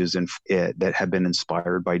images that have been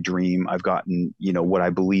inspired by dream. I've gotten, what I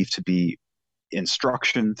believe to be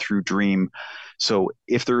instruction through dream. So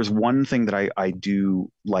if there's one thing that I do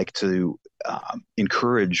like to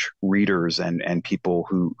encourage readers and people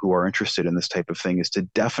who are interested in this type of thing is to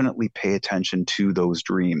definitely pay attention to those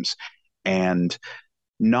dreams, and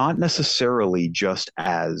not necessarily just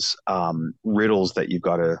as riddles that you've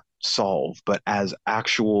got to solve, but as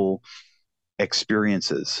actual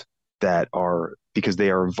experiences that are, because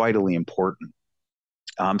they are vitally important.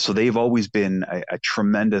 So they've always been a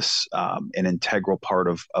tremendous and integral part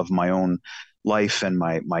of my own life and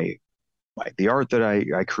my the art that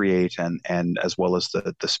I create, and as well as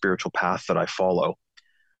the spiritual path that I follow.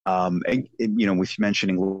 With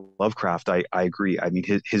mentioning Lovecraft, I agree. I mean,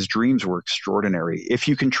 his dreams were extraordinary. If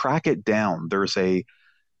you can track it down, there's a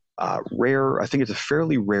rare, I think it's a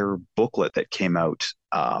fairly rare booklet that came out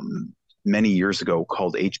many years ago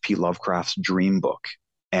called H.P. Lovecraft's Dream Book.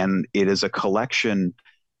 And it is a collection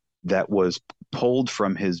that was pulled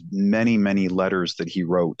from his many, many letters that he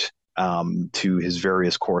wrote to his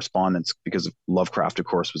various correspondents, because Lovecraft, of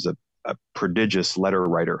course, was a prodigious letter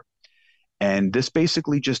writer. And this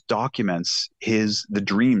basically just documents the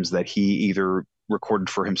dreams that he either recorded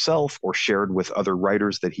for himself or shared with other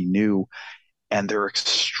writers that he knew. And they're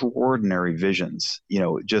extraordinary visions.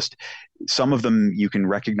 Just some of them you can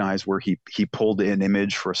recognize where he pulled an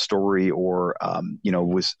image for a story, or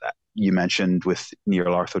was, you mentioned with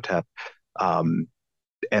Nyarlathotep. And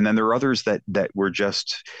then there are others that were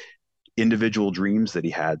just individual dreams that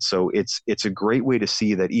he had. So it's a great way to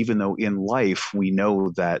see that even though in life we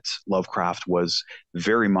know that Lovecraft was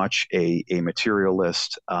very much a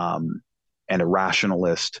materialist and a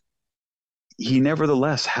rationalist, he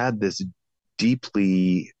nevertheless had this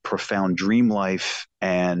deeply profound dream life,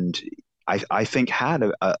 and I think had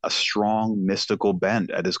a strong mystical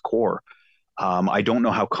bent at his core. I don't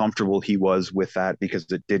know how comfortable he was with that, because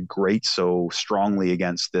it did grate so strongly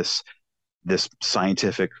against this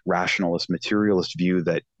scientific rationalist materialist view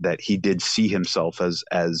that he did see himself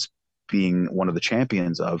as being one of the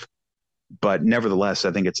champions of. But nevertheless,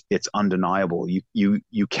 I think it's undeniable.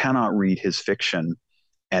 You cannot read his fiction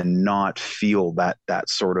and not feel that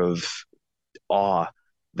sort of awe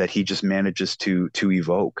that he just manages to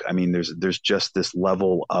evoke. I mean, there's just this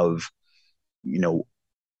level of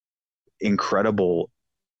incredible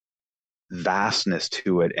vastness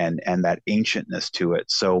to it, and that ancientness to it.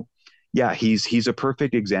 So yeah, he's a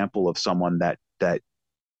perfect example of someone that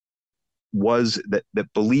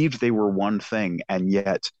believed they were one thing and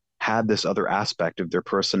yet had this other aspect of their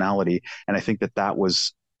personality. And I think that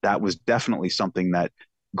was definitely something that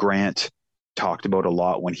Grant talked about a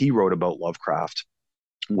lot when he wrote about Lovecraft,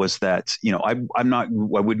 was that, I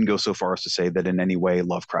wouldn't go so far as to say that in any way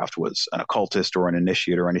Lovecraft was an occultist or an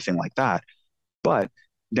initiate or anything like that. But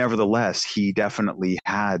nevertheless, he definitely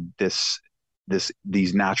had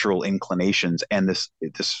these natural inclinations and this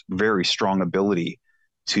very strong ability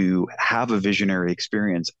to have a visionary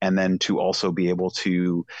experience, and then to also be able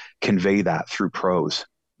to convey that through prose.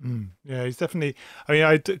 Yeah, he's definitely, I mean,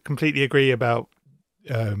 I completely agree about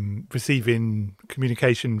receiving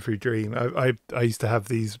communication through dream. I used to have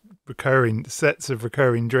these recurring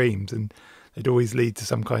dreams, and they'd always lead to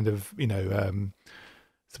some kind of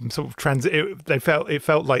some sort of transit. It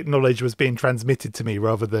felt like knowledge was being transmitted to me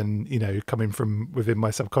rather than coming from within my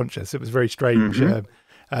subconscious. It was very strange.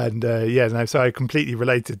 Mm-hmm. So I completely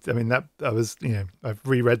related. I mean, that I was, I've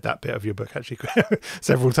reread that bit of your book actually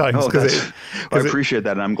several times. I appreciate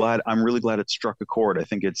that, and I'm really glad it struck a chord. I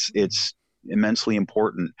think it's immensely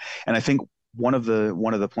important, and I think one of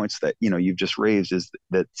the points that you've just raised is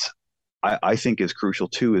that I think is crucial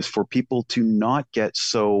too, is for people to not get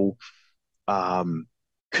so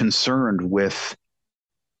concerned with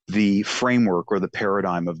the framework or the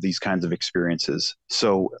paradigm of these kinds of experiences.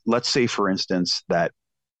 So let's say, for instance, that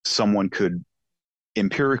someone could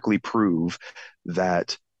empirically prove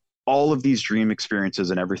that all of these dream experiences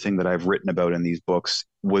and everything that I've written about in these books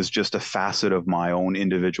was just a facet of my own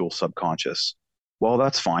individual subconscious. Well,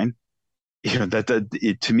 that's fine.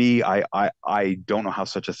 To me, I don't know how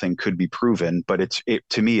such a thing could be proven, but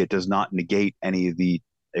to me, it does not negate any of the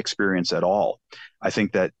experience at all. I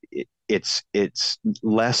think that it's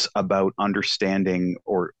less about understanding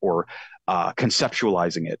or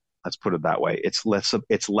conceptualizing it. Let's put it that way. It's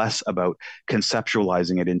less about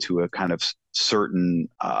conceptualizing it into a kind of certain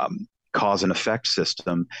cause and effect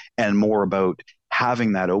system, and more about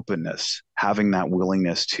having that openness, having that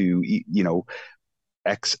willingness to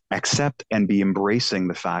accept and be embracing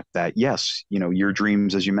the fact that yes, your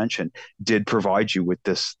dreams, as you mentioned, did provide you with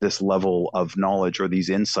this level of knowledge or these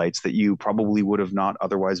insights that you probably would have not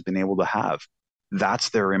otherwise been able to have. That's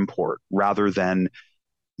their import, rather than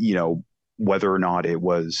whether or not it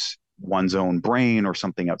was one's own brain or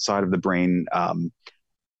something outside of the brain.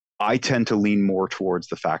 I tend to lean more towards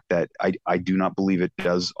the fact that I do not believe it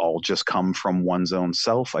does all just come from one's own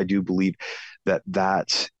self. I do believe that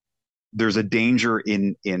there's a danger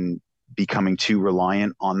in becoming too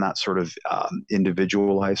reliant on that sort of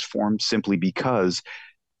individualized form, simply because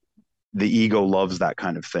the ego loves that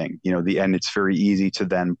kind of thing. And it's very easy to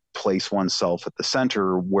then place oneself at the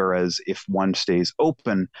center. Whereas if one stays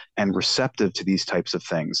open and receptive to these types of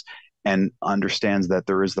things and understands that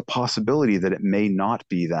there is the possibility that it may not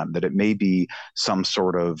be them, that it may be some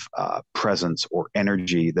sort of presence or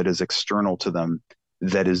energy that is external to them,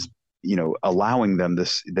 that is allowing them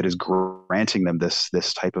this, that is granting them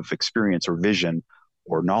this type of experience or vision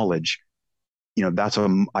or knowledge, that's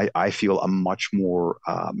I feel a much more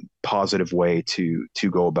positive way to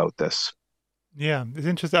go about this. Yeah, it's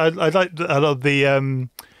interesting. I like a lot of the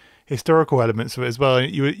historical elements of it as well.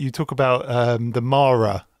 You talk about the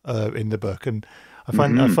Mara in the book, and I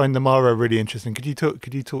find the Mara really interesting. Could you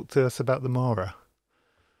talk to us about the Mara?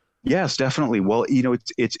 Yes, definitely. Well,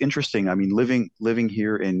 it's interesting. I mean, living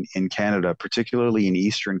here in Canada, particularly in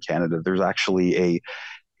Eastern Canada, there's actually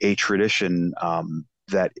a tradition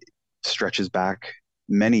that stretches back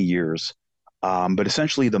many years. But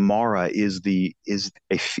essentially, the Mara is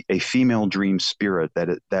a female dream spirit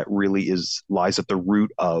that really lies at the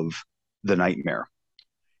root of the nightmare,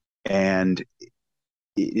 and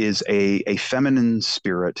it is a feminine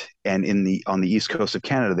spirit. And on the east coast of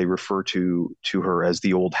Canada, they refer to her as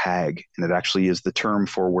the old hag, and it actually is the term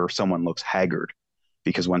for where someone looks haggard,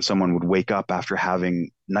 because when someone would wake up after having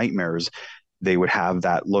nightmares, they would have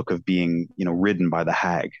that look of being, ridden by the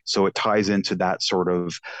hag. So it ties into that sort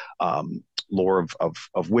of lore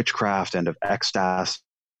of witchcraft and of ecstasis.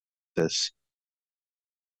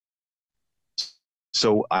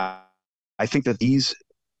 So I think that these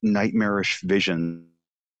nightmarish visions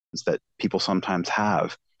that people sometimes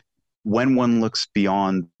have, when one looks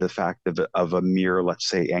beyond the fact of a mere, let's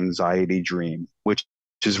say, anxiety dream, which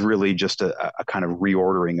is really just a kind of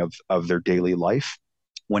reordering of their daily life,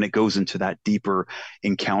 when it goes into that deeper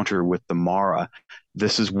encounter with the Mara,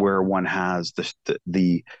 this is where one has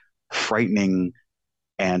the frightening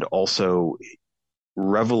and also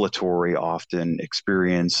revelatory often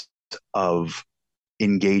experience of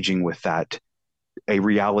engaging with a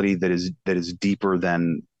reality that is deeper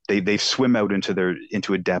than they swim out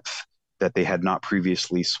into a depth that they had not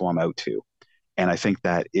previously swum out to. And I think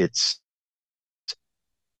that it's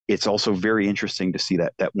also very interesting to see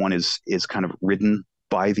that one is kind of ridden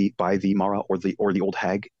by the Mara or the old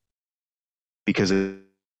hag, because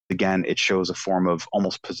again, it shows a form of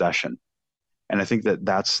almost possession. And I think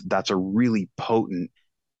that's a really potent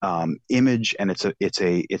image, and it's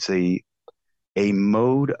a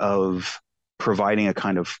mode of providing a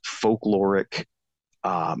kind of folkloric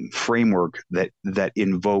framework that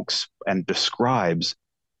invokes and describes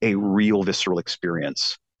a real visceral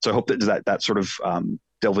experience. So I hope that sort of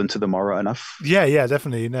delve into the Mara enough. Yeah,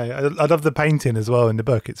 definitely. No, I love the painting as well in the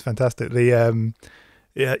book. It's fantastic. The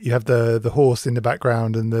yeah, you have the horse in the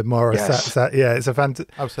background and the Mara. Yes. Yeah, it's a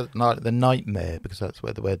fantastic. I was the nightmare, because that's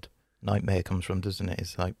where the word nightmare comes from, doesn't it?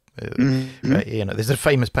 It's like there's a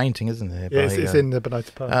famous painting, isn't there? Yeah, it's in the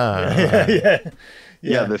Benighted Path.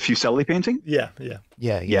 Yeah, the Fuseli painting. Yeah.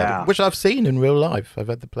 Which I've seen in real life. I've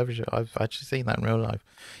had the pleasure. I've actually seen that in real life.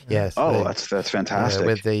 Yes. Oh, that's fantastic.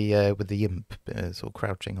 With the imp sort of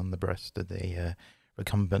crouching on the breast of the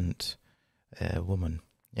recumbent woman.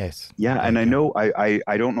 Yes. Yeah, and I know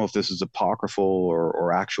I don't know if this is apocryphal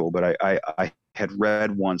or actual, but I had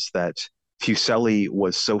read once that Fuseli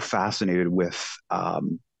was so fascinated with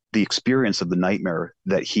the experience of the nightmare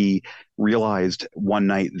that he realized one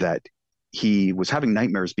night that he was having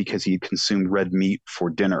nightmares because he had consumed red meat for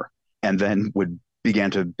dinner, and then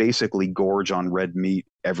began to basically gorge on red meat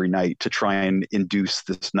every night to try and induce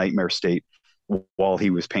this nightmare state while he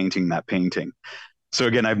was painting that painting. So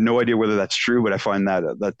again, I have no idea whether that's true, but I find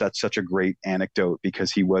that's such a great anecdote,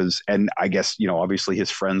 because he was, and I guess, obviously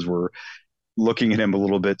his friends were looking at him a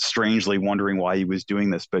little bit strangely, wondering why he was doing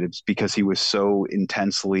this, but it's because he was so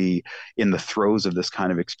intensely in the throes of this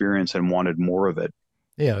kind of experience and wanted more of it.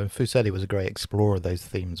 Yeah, Fuseli was a great explorer of those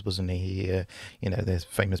themes, wasn't he? There's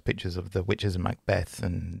famous pictures of the witches of Macbeth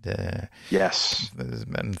Yes.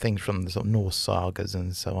 and things from the sort of Norse sagas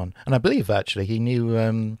and so on. And I believe actually he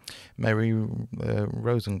knew Mary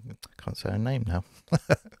Rosen. Can't say her name now.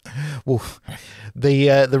 Wolf,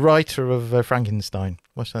 the writer of Frankenstein.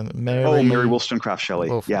 What's that? Oh, Mary Mary Wollstonecraft Shelley.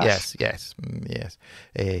 Wolf. Yes. Yes.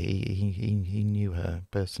 He knew her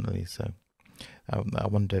personally, so I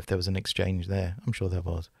wonder if there was an exchange there. I'm sure there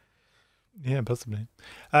was. Yeah, possibly.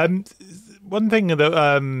 One thing that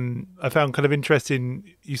I found kind of interesting,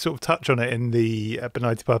 you sort of touch on it in the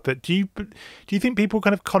Benighted Path, but do you think people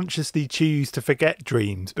kind of consciously choose to forget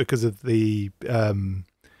dreams because of the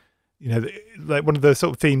like one of the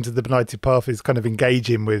sort of themes of the Benighted Path is kind of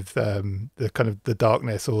engaging with the kind of the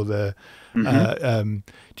darkness or the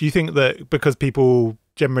do you think that because people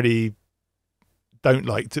generally don't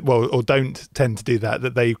like to, or don't tend to do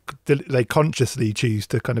that they consciously choose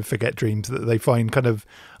to kind of forget dreams that they find kind of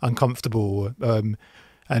uncomfortable,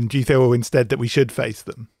 and do you feel instead that we should face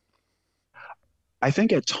them? I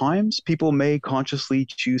think at times people may consciously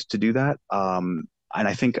choose to do that. And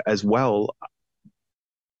I think as well,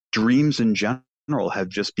 dreams in general have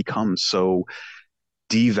just become so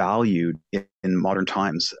devalued in modern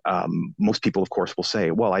times. Most people, of course, will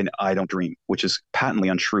say, well, I don't dream, which is patently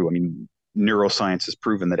untrue. I mean, neuroscience has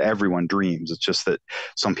proven that everyone dreams. It's just that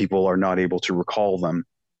some people are not able to recall them.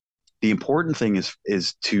 The important thing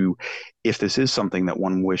is to, if this is something that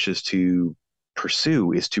one wishes to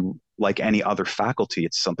pursue, is to, like any other faculty,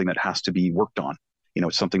 it's something that has to be worked on.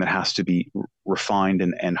 It's something that has to be refined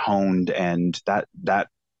and honed, and that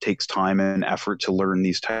takes time and effort to learn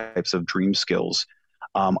these types of dream skills.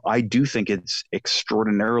 I do think it's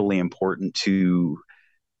extraordinarily important to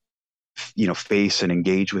face and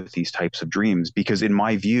engage with these types of dreams, because in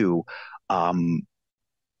my view, um,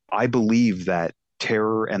 I believe that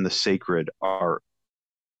terror and the sacred are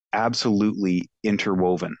absolutely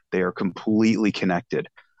interwoven. They are completely connected.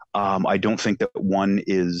 I don't think that one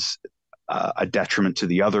is a detriment to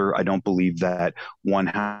the other. I don't believe that one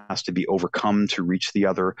has to be overcome to reach the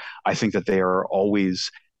other. I think that they are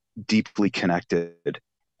always deeply connected.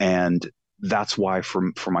 And that's why,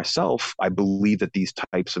 for myself, I believe that these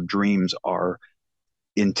types of dreams are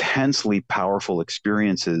intensely powerful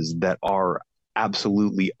experiences that are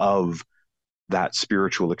absolutely of that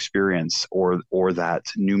spiritual experience or that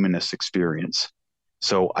numinous experience.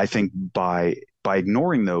 So I think by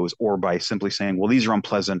ignoring those, or by simply saying, well, these are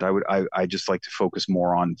unpleasant, I just like to focus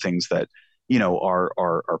more on things that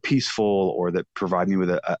are peaceful, or that provide me with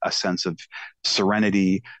a sense of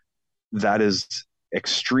serenity. That is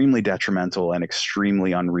extremely detrimental and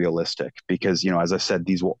extremely unrealistic, because as I said,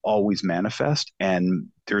 these will always manifest, and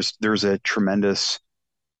there's a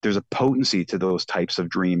potency to those types of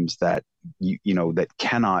dreams that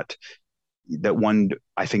that one,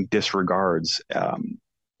 I think, disregards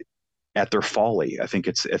at their folly. I think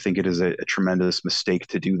it is a tremendous mistake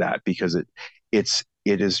to do that, because it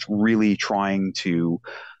is really trying to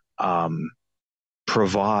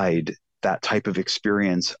provide that type of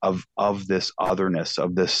experience of this otherness,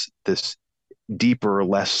 of this deeper,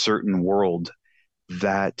 less certain world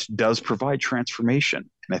that does provide transformation.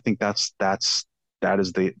 And I think that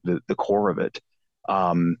is the core of it.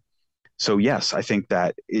 So yes, I think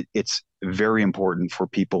that it's very important for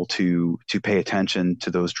people to pay attention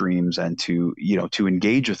to those dreams, and to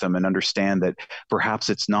engage with them, and understand that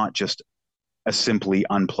perhaps it's not just a simply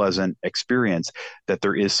unpleasant experience, that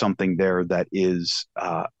there is something there that is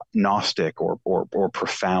gnostic or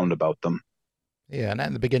profound about them. Yeah, and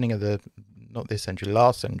at the beginning of not this century,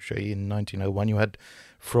 last century, in 1901, you had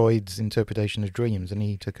Freud's interpretation of dreams, and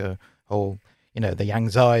he took a whole, the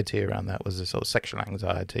anxiety around that was a sort of sexual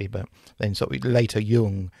anxiety, but then sort of later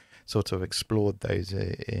Jung sort of explored those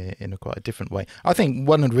in a quite a different way. I think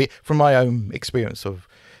from my own experience of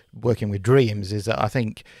working with dreams, is that I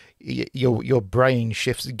think your brain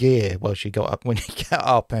shifts gear whilst you got up when you get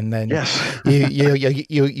up, and then yes.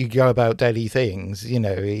 you go about daily things,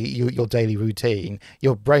 your daily routine.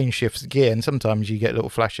 Your brain shifts gear, and sometimes you get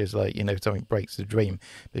little flashes like something breaks the dream.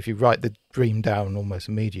 But if you write the dream down almost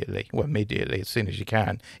immediately, as soon as you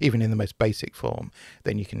can, even in the most basic form,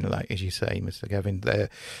 then you can, like as you say, Mr. Gavin,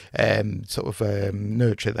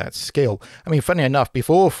 nurture that skill. I mean, funny enough,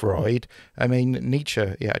 before Freud, I mean,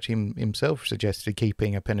 Nietzsche, he actually himself suggested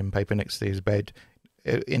keeping a pen and paper next to his bed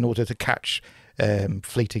in order to catch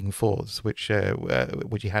fleeting thoughts, which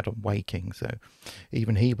he had on waking. So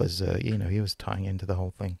even he was, he was tying into the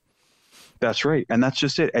whole thing. That's right, and that's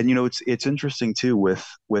just it. And it's interesting too with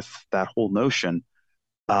that whole notion.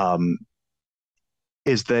 Um,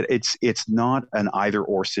 is that it's not an either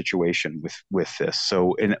or situation with this.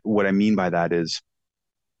 So, and what I mean by that is,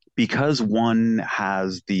 because one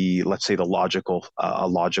has the, let's say, the logical a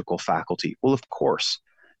logical faculty. Well, of course,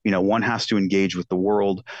 one has to engage with the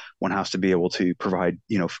world. One has to be able to provide,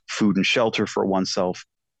 food and shelter for oneself.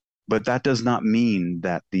 But that does not mean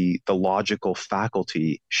that the logical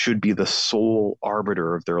faculty should be the sole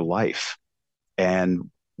arbiter of their life. And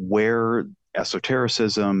where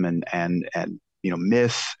esotericism and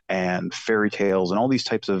myth and fairy tales and all these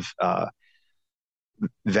types of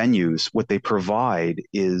venues, what they provide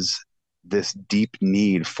is this deep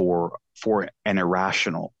need for an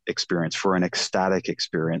irrational experience, for an ecstatic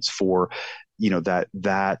experience, for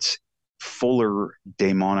that fuller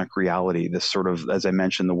demonic reality, this sort of, as I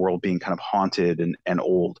mentioned, the world being kind of haunted and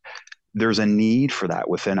old. There's a need for that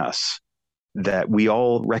within us that we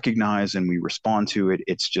all recognize and we respond to it.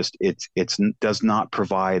 It's just it does not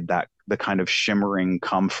provide the kind of shimmering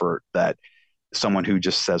comfort that someone who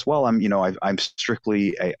just says, well, I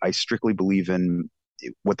strictly believe in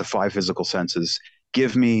what the five physical senses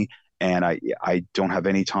give me, and I don't have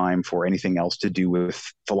any time for anything else to do with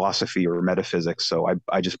philosophy or metaphysics. So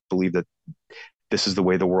I just believe that this is the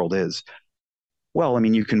way the world is. Well,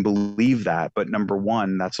 you can believe that, but number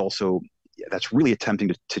one, that's really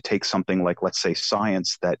attempting to take something like, let's say,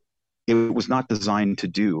 science, that it was not designed to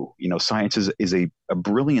do. Science is a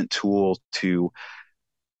brilliant tool to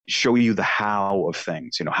show you the how of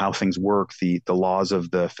things, how things work, the laws of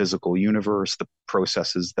the physical universe, the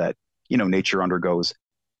processes that, nature undergoes.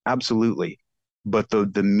 Absolutely. But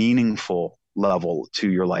the meaningful level to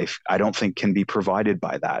your life, I don't think can be provided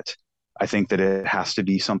by that. I think that it has to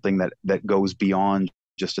be something that goes beyond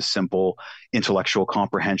just a simple intellectual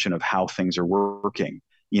comprehension of how things are working.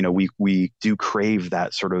 We do crave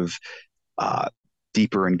that sort of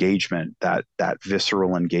deeper engagement, that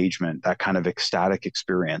visceral engagement, that kind of ecstatic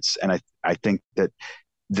experience. And I think that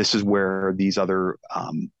this is where these other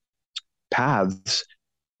paths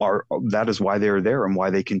are. That is why they're there and why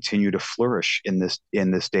they continue to flourish in this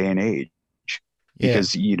day and age.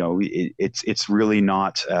 Because it's really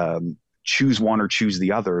not choose one or choose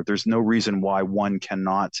the other. There's no reason why one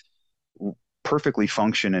cannot perfectly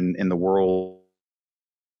function in the world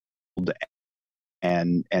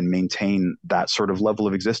and maintain that sort of level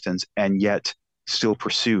of existence, and yet still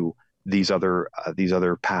pursue these other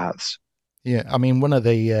paths. Yeah, one of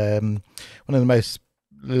the most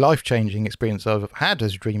life-changing experiences I've had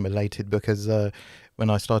is dream related, because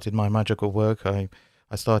when I started my magical work, I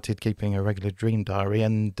started keeping a regular dream diary,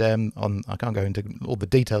 and I can't go into all the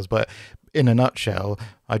details, but in a nutshell,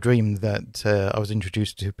 I dreamed that I was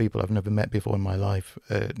introduced to people I've never met before in my life,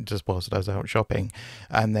 just whilst I was out shopping.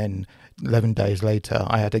 And then 11 days later,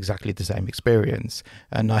 I had exactly the same experience.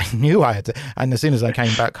 And I knew I had to. And as soon as I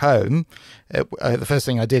came back home, the first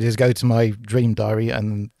thing I did is go to my dream diary,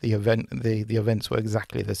 and the events were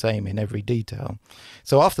exactly the same in every detail.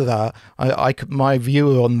 So after that, my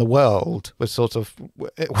view on the world was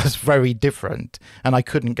it was very different, and I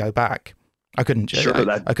couldn't go back. I couldn't.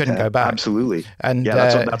 I couldn't go back. Absolutely. And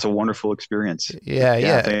that's a wonderful experience.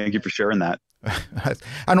 Yeah. Thank you for sharing that.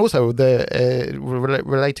 And also the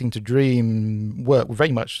relating to dream work,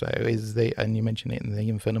 very much so, and you mentioned it in the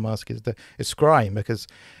Infernal Masque, is scrying, because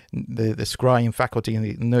the scrying faculty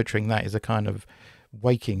and nurturing that is a kind of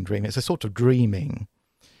waking dream. It's a sort of dreaming.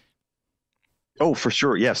 Oh, for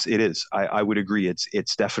sure. Yes, it is. I would agree.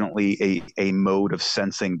 It's definitely a mode of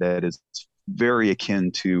sensing that is very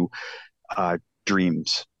akin to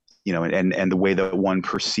dreams, and the way that one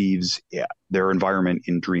perceives their environment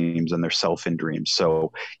in dreams and their self in dreams.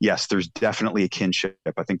 So yes, there's definitely a kinship.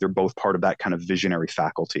 I think they're both part of that kind of visionary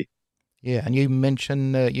faculty. Yeah, and you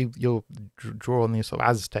mentioned you draw on the sort of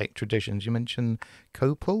Aztec traditions. You mentioned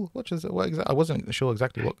copal. What is it? I wasn't sure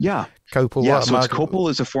exactly what. Yeah, copal. Yeah, so copal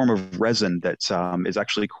is a form of resin that is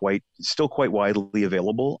actually still quite widely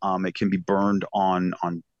available. It can be burned on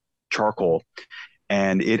charcoal,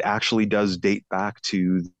 and it actually does date back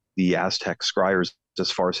to the Aztec scryers,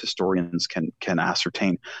 as far as historians can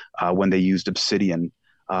ascertain, when they used obsidian.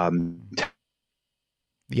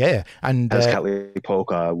 Yeah, and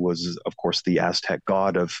Tezcatlipoca was, of course, the Aztec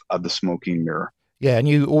god of the smoking mirror. Yeah, and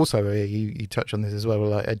you also you touch on this as well.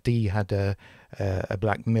 Like Dee had a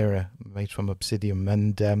black mirror made from obsidian,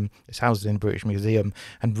 and it's housed in the British Museum.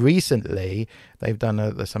 And recently, they've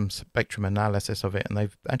done some spectrum analysis of it, and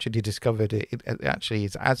they've actually discovered it actually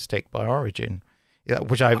is Aztec by origin. Yeah,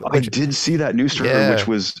 I did see that news story,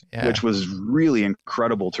 which was really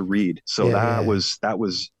incredible to read. So that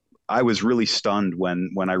was. I was really stunned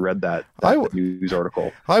when I read that news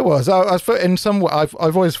article. I was in some way. I've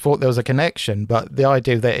always thought there was a connection, but the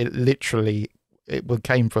idea that it literally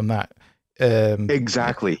came from that.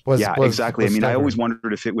 Exactly. Exactly. I mean, I always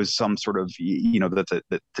wondered if it was some sort of, that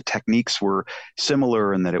the techniques were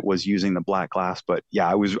similar and that it was using the black glass. But yeah,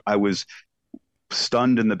 I was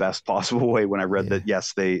stunned in the best possible way when I read that.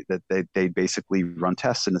 Yes, they basically run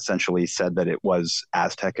tests and essentially said that it was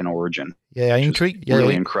Aztec in origin. Yeah,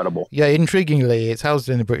 really incredible. Yeah, intriguingly, it's housed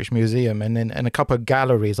in the British Museum, and in a couple of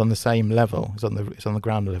galleries on the same level. It's on the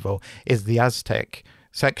ground level. Is the Aztec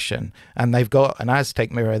section, and they've got an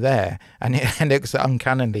Aztec mirror there, and it looks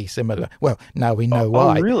uncannily similar. Well, now we know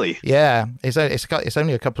why. Oh, really? Yeah, it's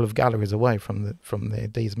only a couple of galleries away from the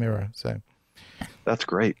Dee's mirror. So that's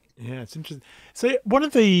great. Yeah, it's interesting. So one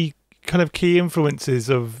of the kind of key influences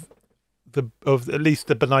of at least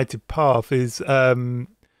the Benighted Path is kind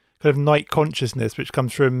of night consciousness, which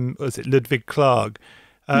comes from, was it Ludwig Klages?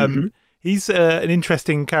 He's an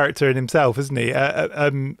interesting character in himself, isn't he?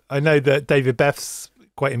 I know that David Beth's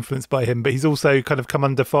quite influenced by him, but he's also kind of come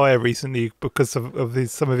under fire recently because of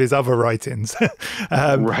some of his other writings.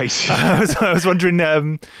 Right. I was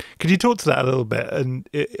wondering, could you talk to that a little bit, and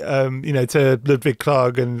to Ludwig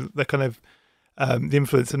Klages and the kind of the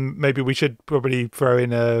influence, and maybe we should probably throw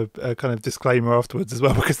in a kind of disclaimer afterwards as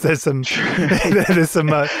well, because there's some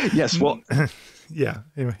yes, well. Yeah.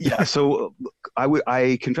 Anyway. Yeah. So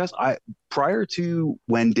I confess, prior to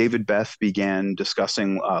when David Beth began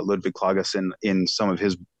discussing Ludwig Klages in some of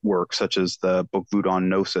his work, such as the book Voodoo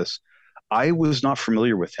Gnosis, I was not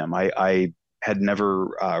familiar with him. I had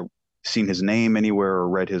never seen his name anywhere or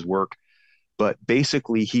read his work, but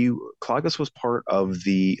basically Klages was part of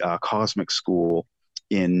the Cosmic School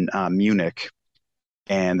in Munich,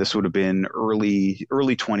 and this would have been early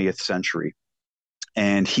 20th century,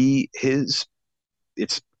 and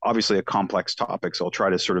it's obviously a complex topic, so I'll try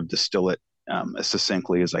to sort of distill it as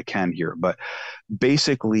succinctly as I can here. But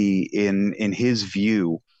basically, in his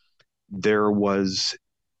view, there were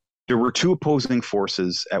two opposing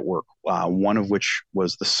forces at work. One of which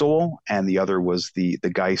was the soul, and the other was the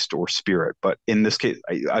Geist or spirit. But in this case,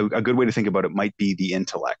 a good way to think about it might be the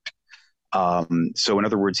intellect. So, in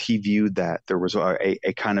other words, he viewed that there was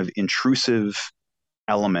a kind of intrusive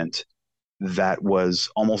element that was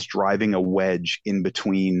almost driving a wedge in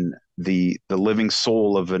between the living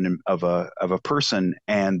soul of a person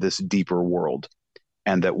and this deeper world,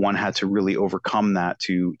 and that one had to really overcome that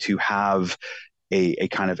to have a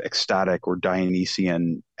kind of ecstatic or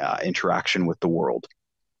Dionysian interaction with the world.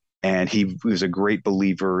 And he was a great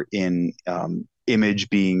believer in image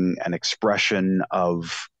being an expression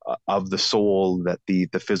of the soul, that the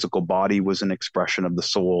physical body was an expression of the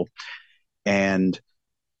soul. And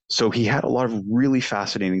so he had a lot of really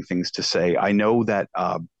fascinating things to say. I know that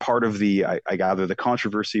part of I gather the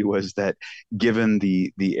controversy was that, given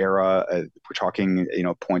the era, we're talking,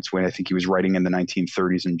 points when I think he was writing in the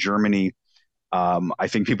 1930s in Germany. I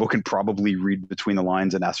think people can probably read between the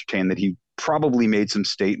lines and ascertain that he probably made some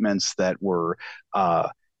statements that were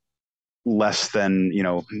less than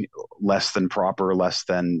proper,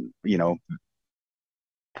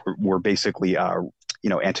 were basically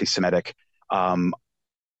anti-Semitic.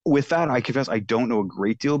 With that, I confess I don't know a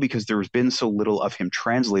great deal, because there's been so little of him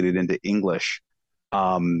translated into English.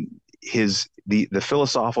 The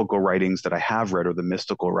philosophical writings that I have read, or the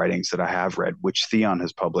mystical writings that I have read, which Theon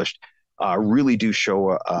has published, really do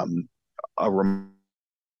show a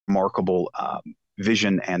remarkable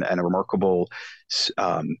vision and a remarkable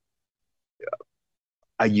a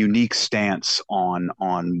unique stance on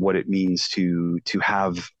what it means to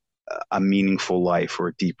have a meaningful life or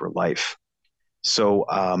a deeper life. So,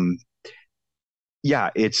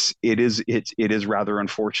 it is rather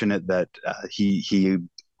unfortunate that he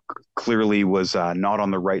clearly was not on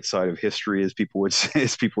the right side of history, as people would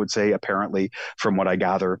say, apparently, from what I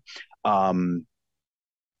gather.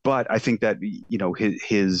 But I think that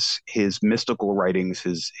his mystical writings,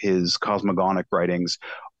 his cosmogonic writings,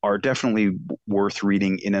 are definitely worth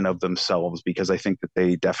reading in and of themselves, because I think that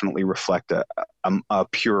they definitely reflect a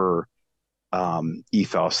pure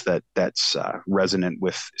ethos that's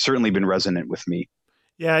certainly been resonant with me.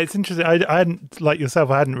 Yeah, it's interesting. I hadn't, like yourself,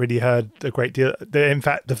 I hadn't really heard a great deal. In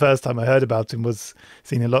fact, the first time I heard about him was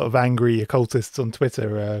seeing a lot of angry occultists on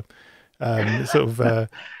Twitter, sort of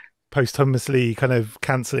posthumously kind of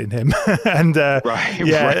cancelling him, and I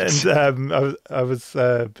was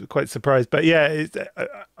quite surprised. But yeah,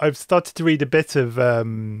 I've started to read a bit of.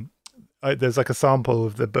 There's like a sample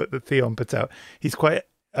of the book that Theon put out. He's quite.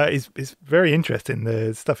 It's very interesting,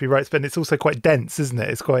 the stuff he writes, but it's also quite dense, isn't it?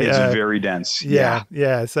 It's very dense. Yeah.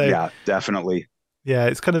 So yeah, definitely. Yeah,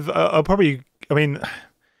 it's kind of.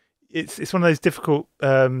 it's one of those difficult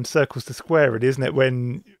circles to square, really, isn't it?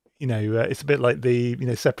 When it's a bit like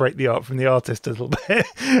separate the art from the artist a little bit.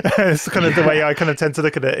 It's kind of the way I kind of tend to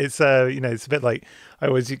look at it. It's it's a bit like, I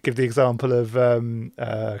always give the example of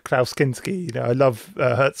Klaus Kinski. I love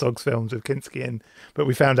Herzog's films with Kinski, but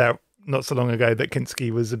we found out not so long ago that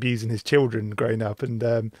Kinski was abusing his children growing up, and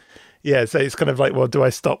so it's kind of like, well, do I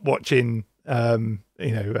stop watching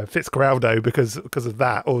Fitzcarraldo because of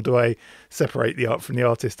that, or do I separate the art from the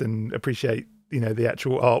artist and appreciate the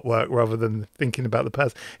actual artwork rather than thinking about the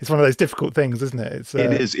person? It's one of those difficult things, isn't it?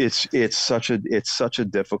 It is. It's such a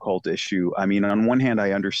difficult issue. I mean, on one hand,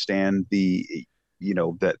 I understand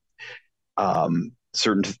that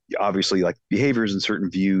certain, obviously, like, behaviors and certain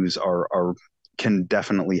views can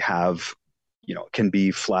definitely have, can be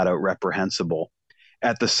flat out reprehensible.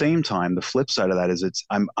 At the same time, the flip side of that is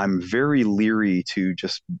I'm very leery to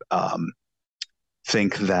just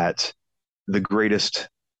think that the greatest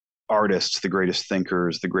artists, the greatest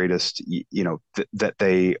thinkers, the greatest, that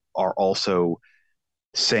they are also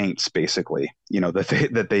saints, basically,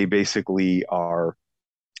 that they basically are,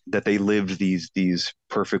 that they lived these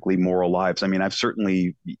perfectly moral lives. I mean, I've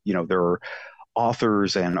certainly, there are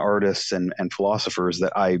authors and artists and philosophers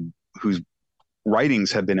whose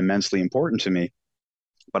writings have been immensely important to me,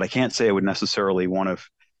 but I can't say I would necessarily want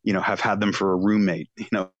to, have had them for a roommate,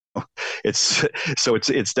 it's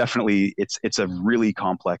definitely, it's a really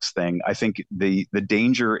complex thing. I think the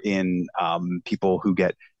danger in people who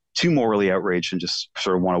get too morally outraged and just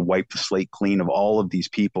sort of want to wipe the slate clean of all of these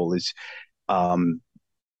people is,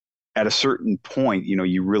 at a certain point,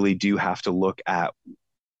 you really do have to look at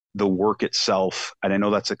the work itself. And I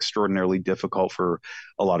know that's extraordinarily difficult for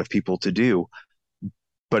a lot of people to do,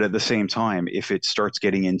 but at the same time, if it starts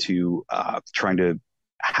getting into trying to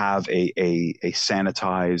have a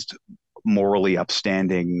sanitized, morally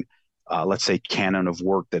upstanding, let's say, canon of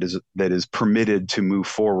work that is permitted to move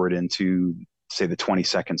forward into, say, the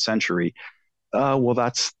 22nd century, well,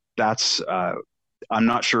 that's I'm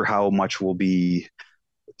not sure how much will be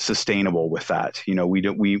sustainable with that.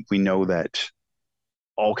 We know that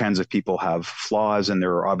all kinds of people have flaws, and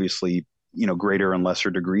there are obviously greater and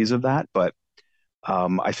lesser degrees of that, but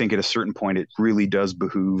I think at a certain point, it really does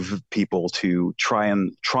behoove people to try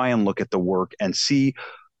and look at the work and see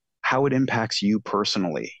how it impacts you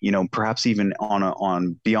personally. Perhaps even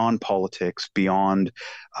on beyond politics, beyond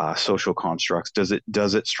social constructs. Does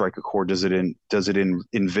it strike a chord? Does it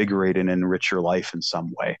invigorate and enrich your life in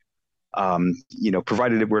some way?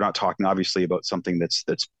 Provided we're not talking obviously about something that's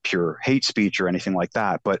pure hate speech or anything like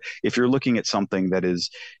that. But if you're looking at something that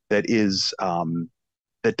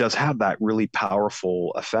does have that really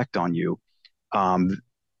powerful effect on you,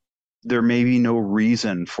 there may be no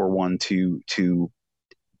reason for one to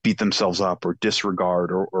beat themselves up or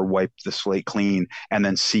disregard or wipe the slate clean and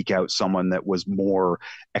then seek out someone that was more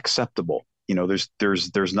acceptable.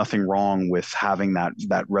 There's nothing wrong with having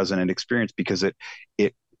that resonant experience because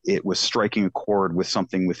it was striking a chord with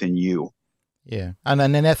something within you. Yeah, and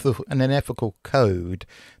an ethical code,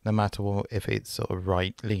 no matter what, if it's sort of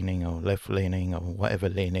right leaning or left leaning or whatever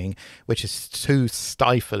leaning, which is too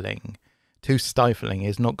stifling,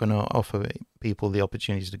 is not going to offer people the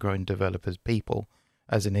opportunities to grow and develop as people,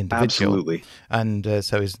 as an individual. Absolutely. And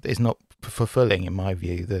so it's not fulfilling, in my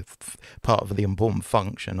view, the part of the important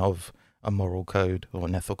function of a moral code or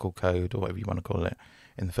an ethical code or whatever you want to call it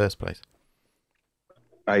in the first place.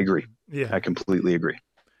 I agree. Yeah, I completely agree.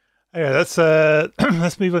 Yeah, let's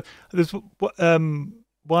move on. There's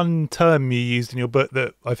one term you used in your book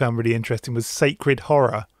that I found really interesting was sacred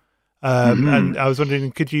horror, and I was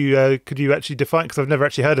wondering, could you actually define? Because I've never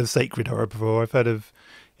actually heard of sacred horror before. I've heard of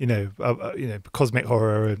cosmic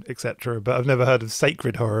horror, etc., but I've never heard of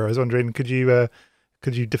sacred horror. I was wondering, could you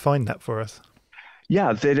define that for us?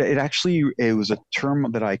 Yeah, it was a term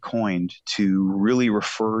that I coined to really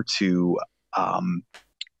refer to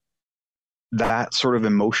that sort of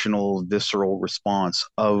emotional, visceral response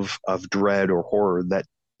of dread or horror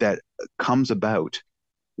that comes about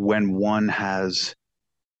when one has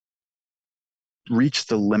reached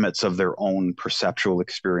the limits of their own perceptual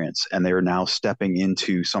experience and they are now stepping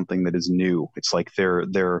into something that is new. It's like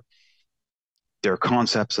their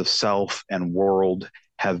concepts of self and world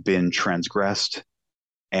have been transgressed,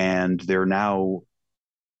 and they're now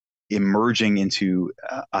emerging into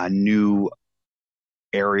a new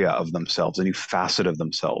area of themselves, a new facet of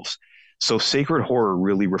themselves. So sacred horror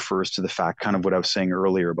really refers to the fact, kind of what I was saying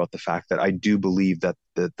earlier about the fact that I do believe that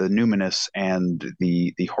the numinous and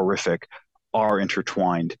the horrific are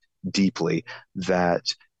intertwined deeply, that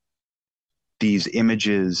these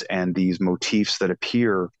images and these motifs that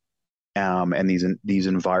appear and these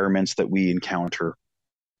environments that we encounter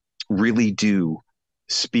really do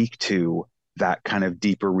speak to that kind of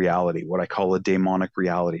deeper reality, what I call a daemonic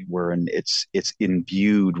reality, wherein it's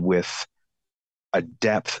imbued with a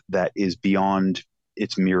depth that is beyond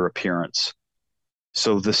its mere appearance.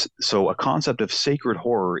 So a concept of sacred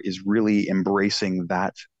horror is really embracing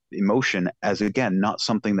that emotion as, again, not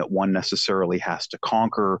something that one necessarily has to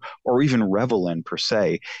conquer or even revel in per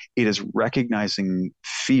se. It is recognizing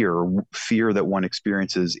fear that one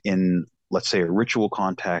experiences in, let's say, a ritual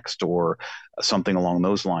context or something along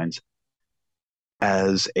those lines,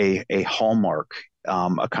 as a hallmark,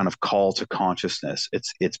 a kind of call to consciousness.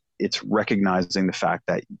 It's recognizing the fact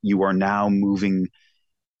that you are now moving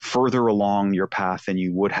further along your path than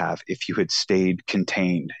you would have if you had stayed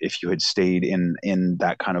contained, if you had stayed in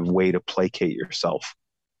that kind of way to placate yourself.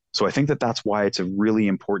 So I think that that's why it's a really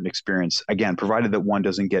important experience. Again, provided that one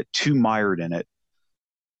doesn't get too mired in it,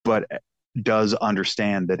 but does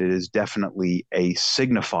understand that it is definitely a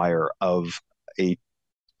signifier of a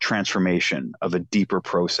transformation, of a deeper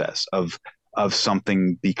process, of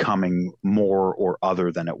something becoming more or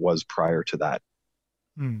other than it was prior to that.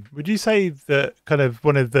 Would you say that kind of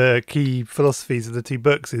one of the key philosophies of the two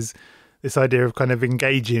books is this idea of kind of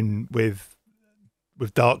engaging with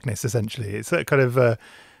darkness? Essentially, it's a kind of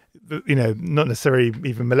not necessarily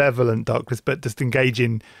even malevolent darkness, but just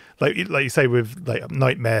engaging, like you say, with like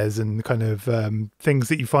nightmares and kind of things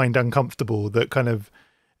that you find uncomfortable. That kind of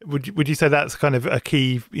would you say that's kind of a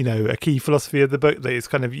key philosophy of the book, that it's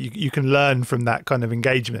kind of you can learn from that kind of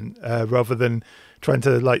engagement rather than trying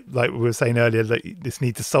to like we were saying earlier, like this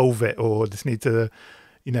need to solve it or this need to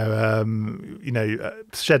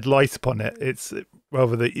shed light upon it. It's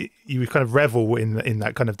rather that you kind of revel in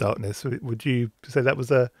that kind of darkness. Would you say that was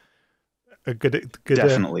a good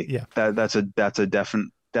Definitely. yeah, That's a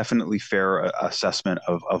definitely fair assessment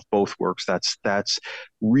of both works. That's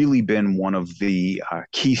really been one of the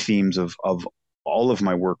key themes of all of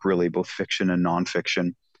my work, really, both fiction and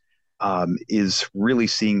nonfiction, is really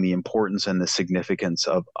seeing the importance and the significance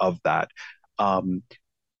of that.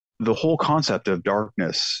 The whole concept of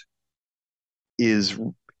darkness is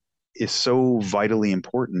so vitally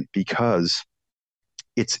important because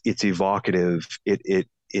it's evocative.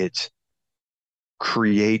 It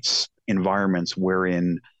creates environments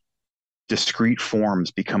wherein discrete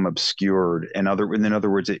forms become obscured, and in other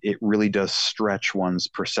words, it really does stretch one's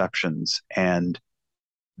perceptions, and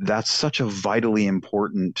that's such a vitally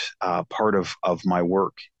important part of my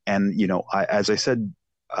work. And as I said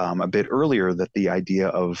a bit earlier, that the idea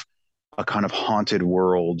of a kind of haunted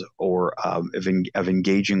world, or of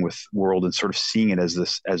engaging with world and sort of seeing it as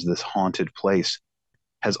this haunted place,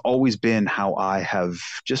 has always been how I have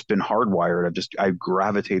just been hardwired. I've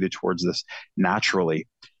gravitated towards this naturally,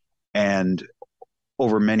 and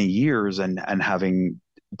over many years, and having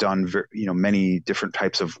done many different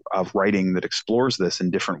types of writing that explores this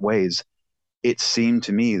in different ways, it seemed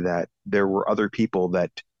to me that there were other people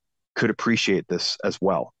that could appreciate this as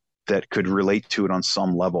well, that could relate to it on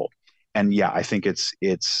some level. And yeah, I think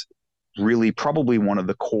it's really probably one of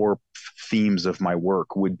the core themes of my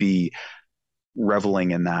work would be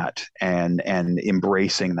reveling in that and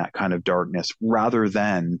embracing that kind of darkness, rather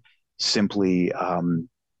than simply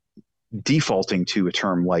defaulting to a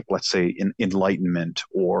term like, let's say, enlightenment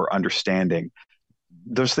or understanding.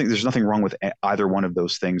 Those things, there's nothing wrong with either one of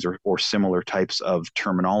those things, or similar types of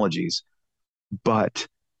terminologies. But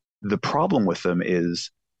the problem with them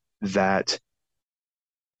is that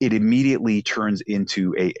it immediately turns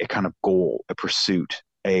into a kind of goal, a pursuit,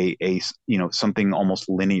 a something almost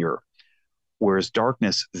linear. Whereas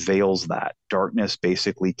darkness veils that. Darkness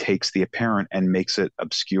basically takes the apparent and makes it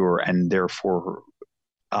obscure, and therefore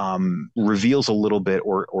reveals a little bit,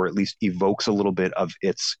 or at least evokes a little bit of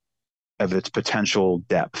its potential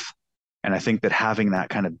depth. And I think that having that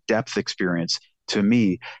kind of depth experience, to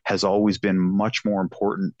me, has always been much more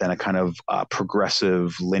important than a kind of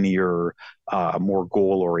progressive, linear, more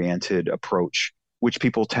goal-oriented approach, which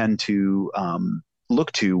people tend to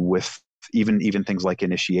look to with even things like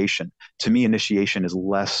initiation. To me, initiation is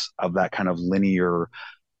less of that kind of linear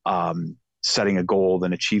setting a goal,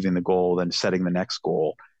 then achieving the goal, then setting the next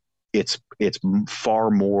goal. It's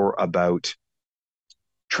far more about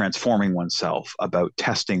transforming oneself, about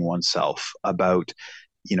testing oneself, about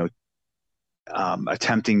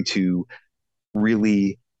attempting to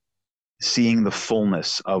really seeing the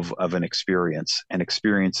fullness of an experience and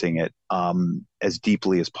experiencing it as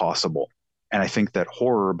deeply as possible. And I think that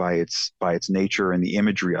horror, by its nature and the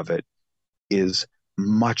imagery of it, is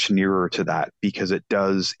much nearer to that, because it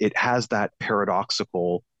has that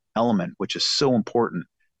paradoxical element, which is so important.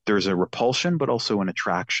 There's a repulsion, but also an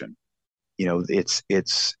attraction. It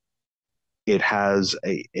has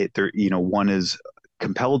one is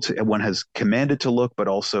compelled to, one has commanded to look, but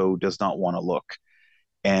also does not want to look.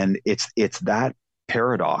 And it's that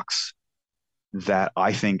paradox that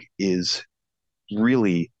I think is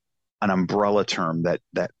really an umbrella term that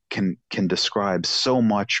can describe so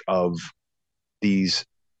much of these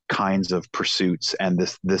kinds of pursuits and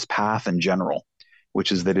this path in general,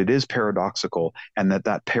 which is that it is paradoxical, and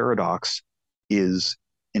that paradox is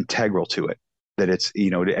integral to it. That it's,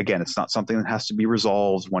 again, it's not something that has to be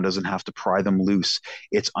resolved. One doesn't have to pry them loose.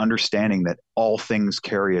 It's understanding that all things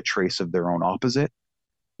carry a trace of their own opposite.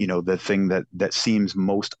 The thing that seems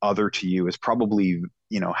most other to you is probably,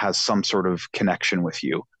 has some sort of connection with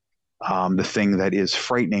you. The thing that is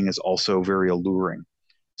frightening is also very alluring.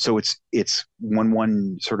 So it's when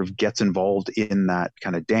one sort of gets involved in that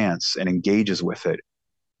kind of dance and engages with it,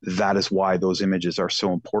 that is why those images are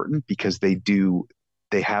so important, because they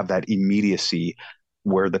have that immediacy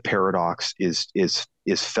where the paradox is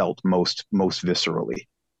felt most viscerally.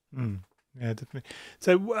 Yeah, definitely.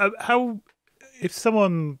 So how, if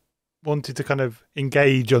someone wanted to kind of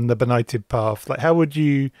engage on the Benighted Path, like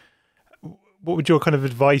what would your kind of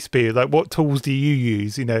advice be? Like, what tools do you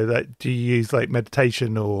use? Like, do you use like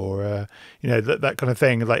meditation or, that kind of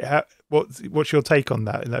thing? Like, what's your take on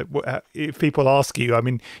that? Like, if people ask you, I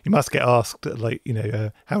mean, you must get asked, like,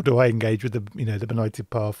 how do I engage with the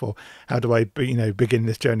Benighted Path, or how do I, begin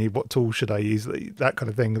this journey? What tools should I use? Like, that kind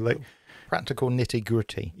of thing. Like practical nitty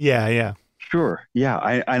gritty. Yeah. Sure. Yeah.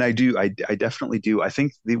 I definitely do. I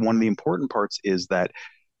think one of the important parts is that,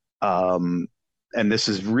 and this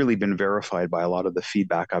has really been verified by a lot of the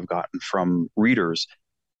feedback I've gotten from readers,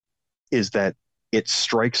 is that it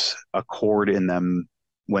strikes a chord in them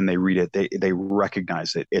when they read it. They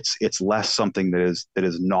recognize it. It's less something that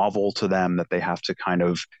is novel to them, that they have to kind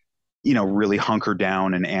of, really hunker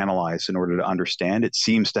down and analyze in order to understand. It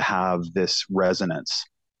seems to have this resonance.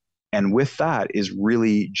 And with that is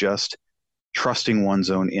really just trusting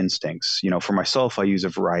one's own instincts. For myself, I use a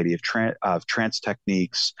variety of trance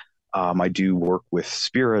techniques. I do work with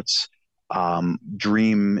spirits.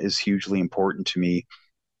 Dream is hugely important to me.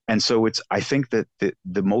 And so I think that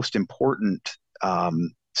the most important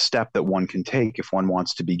step that one can take if one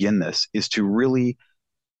wants to begin this is to really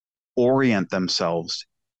orient themselves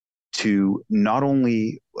to not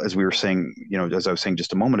only, as we were saying, as I was saying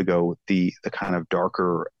just a moment ago, the kind of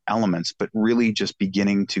darker elements, but really just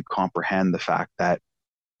beginning to comprehend the fact that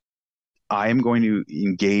I am going to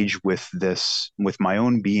engage with my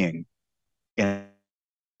own being in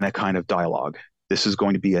a kind of dialogue. This is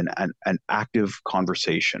going to be an active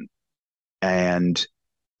conversation, and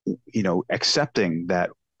accepting that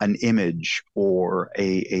an image or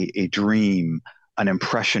a dream, an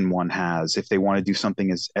impression one has, if they want to do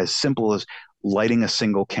something as simple as lighting a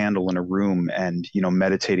single candle in a room and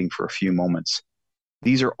meditating for a few moments,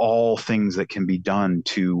 these are all things that can be done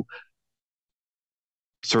to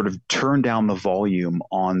sort of turn down the volume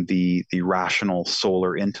on the rational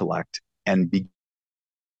solar intellect and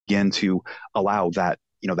begin to allow that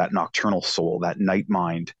that nocturnal soul, that night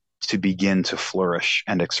mind, to begin to flourish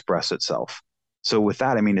and express itself. So with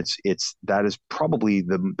that, I mean, that is probably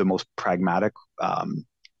the most pragmatic,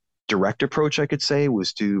 direct approach I could say,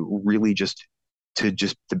 was to really just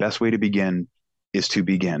the best way to begin is to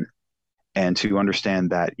begin, and to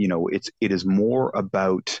understand that it is more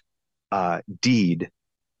about deed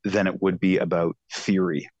than it would be about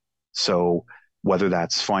theory. So whether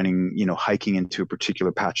that's hiking into a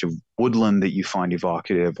particular patch of woodland that you find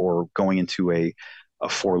evocative, or going into a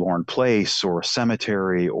forlorn place or a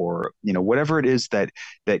cemetery, or whatever it is that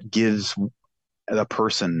gives a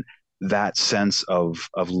person that sense of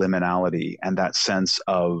liminality and that sense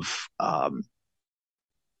of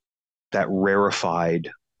that rarefied,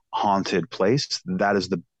 haunted place, that is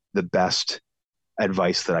the best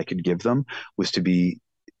advice that I could give them, was to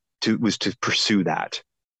pursue that,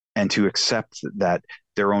 and to accept that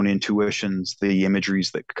their own intuitions, the imageries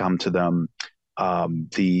that come to them,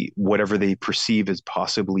 whatever they perceive as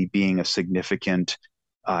possibly being a significant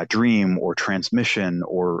dream or transmission,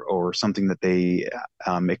 or something that they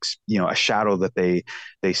a shadow that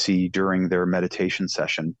they see during their meditation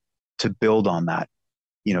session, to build on that,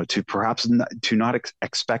 to perhaps not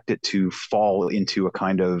expect it to fall into a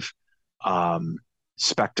kind of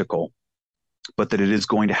spectacle, but that it is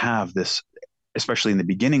going to have this, especially in the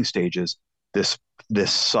beginning stages, this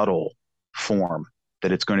subtle form,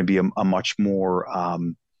 that it's going to be a much more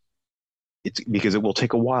it's because it will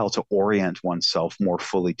take a while to orient oneself more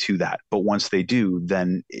fully to that, but once they do,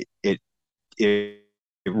 then it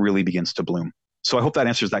really begins to bloom. So I hope that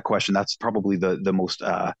answers that question. That's probably the most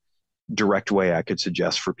direct way I could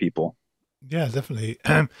suggest for people. Yeah, definitely.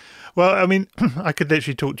 Well, I mean, I could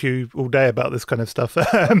literally talk to you all day about this kind of stuff,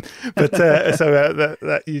 but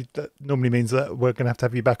that normally means that we're going to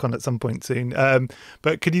have you back on at some point soon.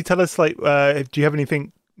 But could you tell us, like, do you have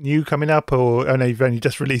anything new coming up, or I know you've only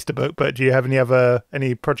just released a book, but do you have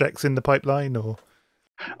any projects in the pipeline, or?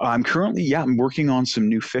 I'm currently, yeah, I'm working on some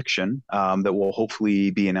new fiction that will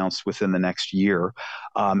hopefully be announced within the next year.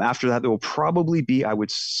 After that, there will probably be, I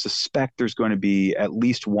would suspect there's going to be at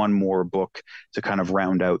least one more book to kind of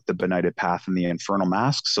round out the Benighted Path and the Infernal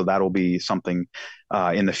Masque. So that'll be something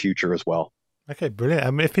in the future as well. Okay,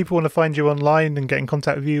 brilliant. If people want to find you online and get in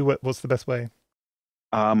contact with you, what's the best way?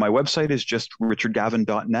 My website is just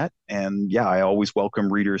richardgavin.net. And yeah, I always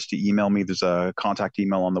welcome readers to email me. There's a contact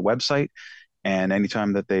email on the website. And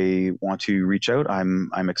anytime that they want to reach out,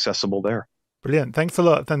 I'm accessible there. Brilliant. Thanks a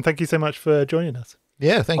lot. And thank you so much for joining us.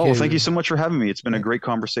 Yeah, thank you. Oh, thank you so much for having me. It's been a great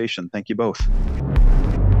conversation. Thank you both.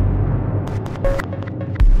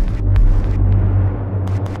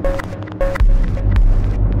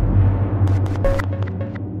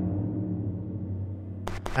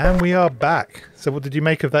 And we are back. So what did you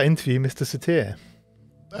make of that interview, Mr. Satyr?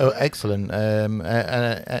 Oh, excellent.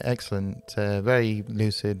 Excellent. Very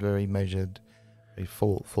lucid, very measured, very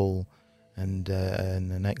thoughtful, and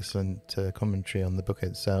an excellent commentary on the book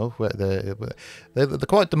itself. They're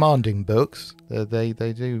quite demanding books. They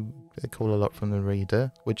call a lot from the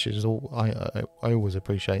reader, which is all. I always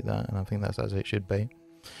appreciate that, and I think that's as it should be.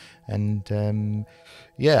 And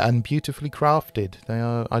yeah, and beautifully crafted. They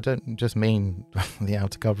are. I don't just mean the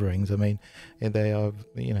outer coverings. I mean they are,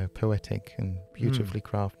 poetic and beautifully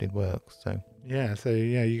crafted works. So yeah,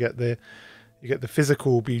 you get the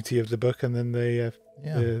physical beauty of the book, and then the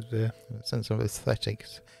sense of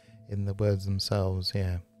aesthetics in the words themselves.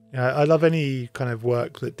 Yeah, I love any kind of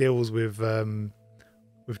work that deals with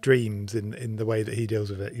dreams in the way that he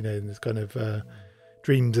deals with it. And this kind of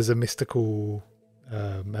dreams as a mystical.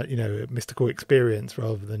 A mystical experience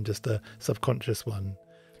rather than just a subconscious one.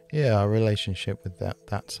 Yeah, our relationship with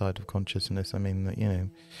that side of consciousness. I mean,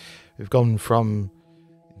 we've gone from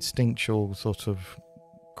instinctual sort of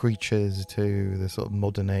creatures to the sort of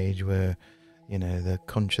modern age where, the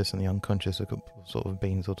conscious and the unconscious are sort of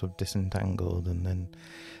being sort of disentangled, and then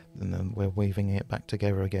we're weaving it back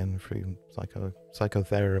together again through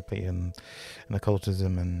psychotherapy and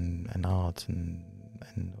occultism and art and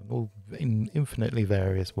all in infinitely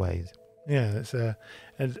various ways. Yeah, it's an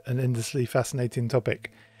endlessly fascinating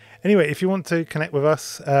topic. Anyway, if you want to connect with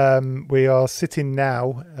us, we are sitting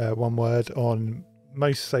now, one word, on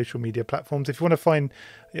most social media platforms. If you want to find,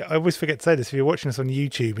 I always forget to say this, if you're watching us on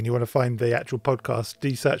YouTube and you want to find the actual podcast,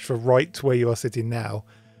 do search for Right Where You Are Sitting Now.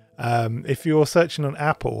 If you're searching on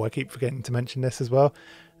Apple, I keep forgetting to mention this as well.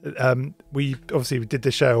 We did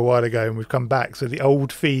the show a while ago and we've come back, so the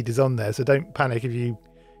old feed is on there, so don't panic if you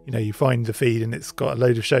find the feed and it's got a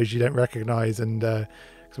load of shows you don't recognize, and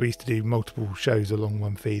because we used to do multiple shows along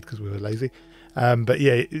one feed because we were lazy, but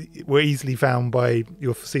yeah, we're easily found by,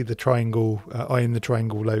 you'll see the triangle, eye in the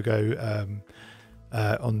triangle logo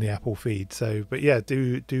on the Apple feed. So but yeah,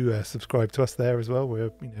 do subscribe to us there as well.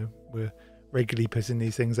 We're regularly putting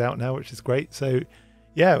these things out now, which is great. So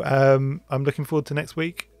yeah, I'm looking forward to next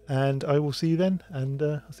week, and I will see you then, and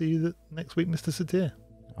I'll see you next week, Mr. Satyr.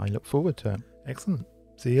 I look forward to it. Excellent.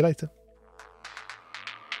 See you later.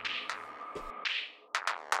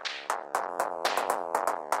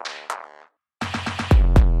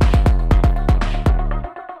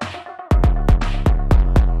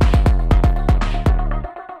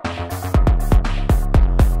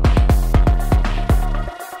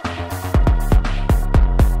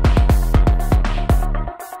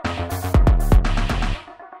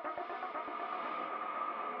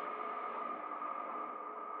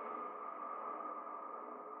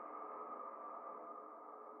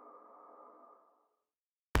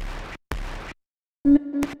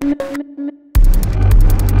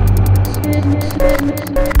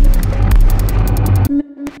 Smerdon.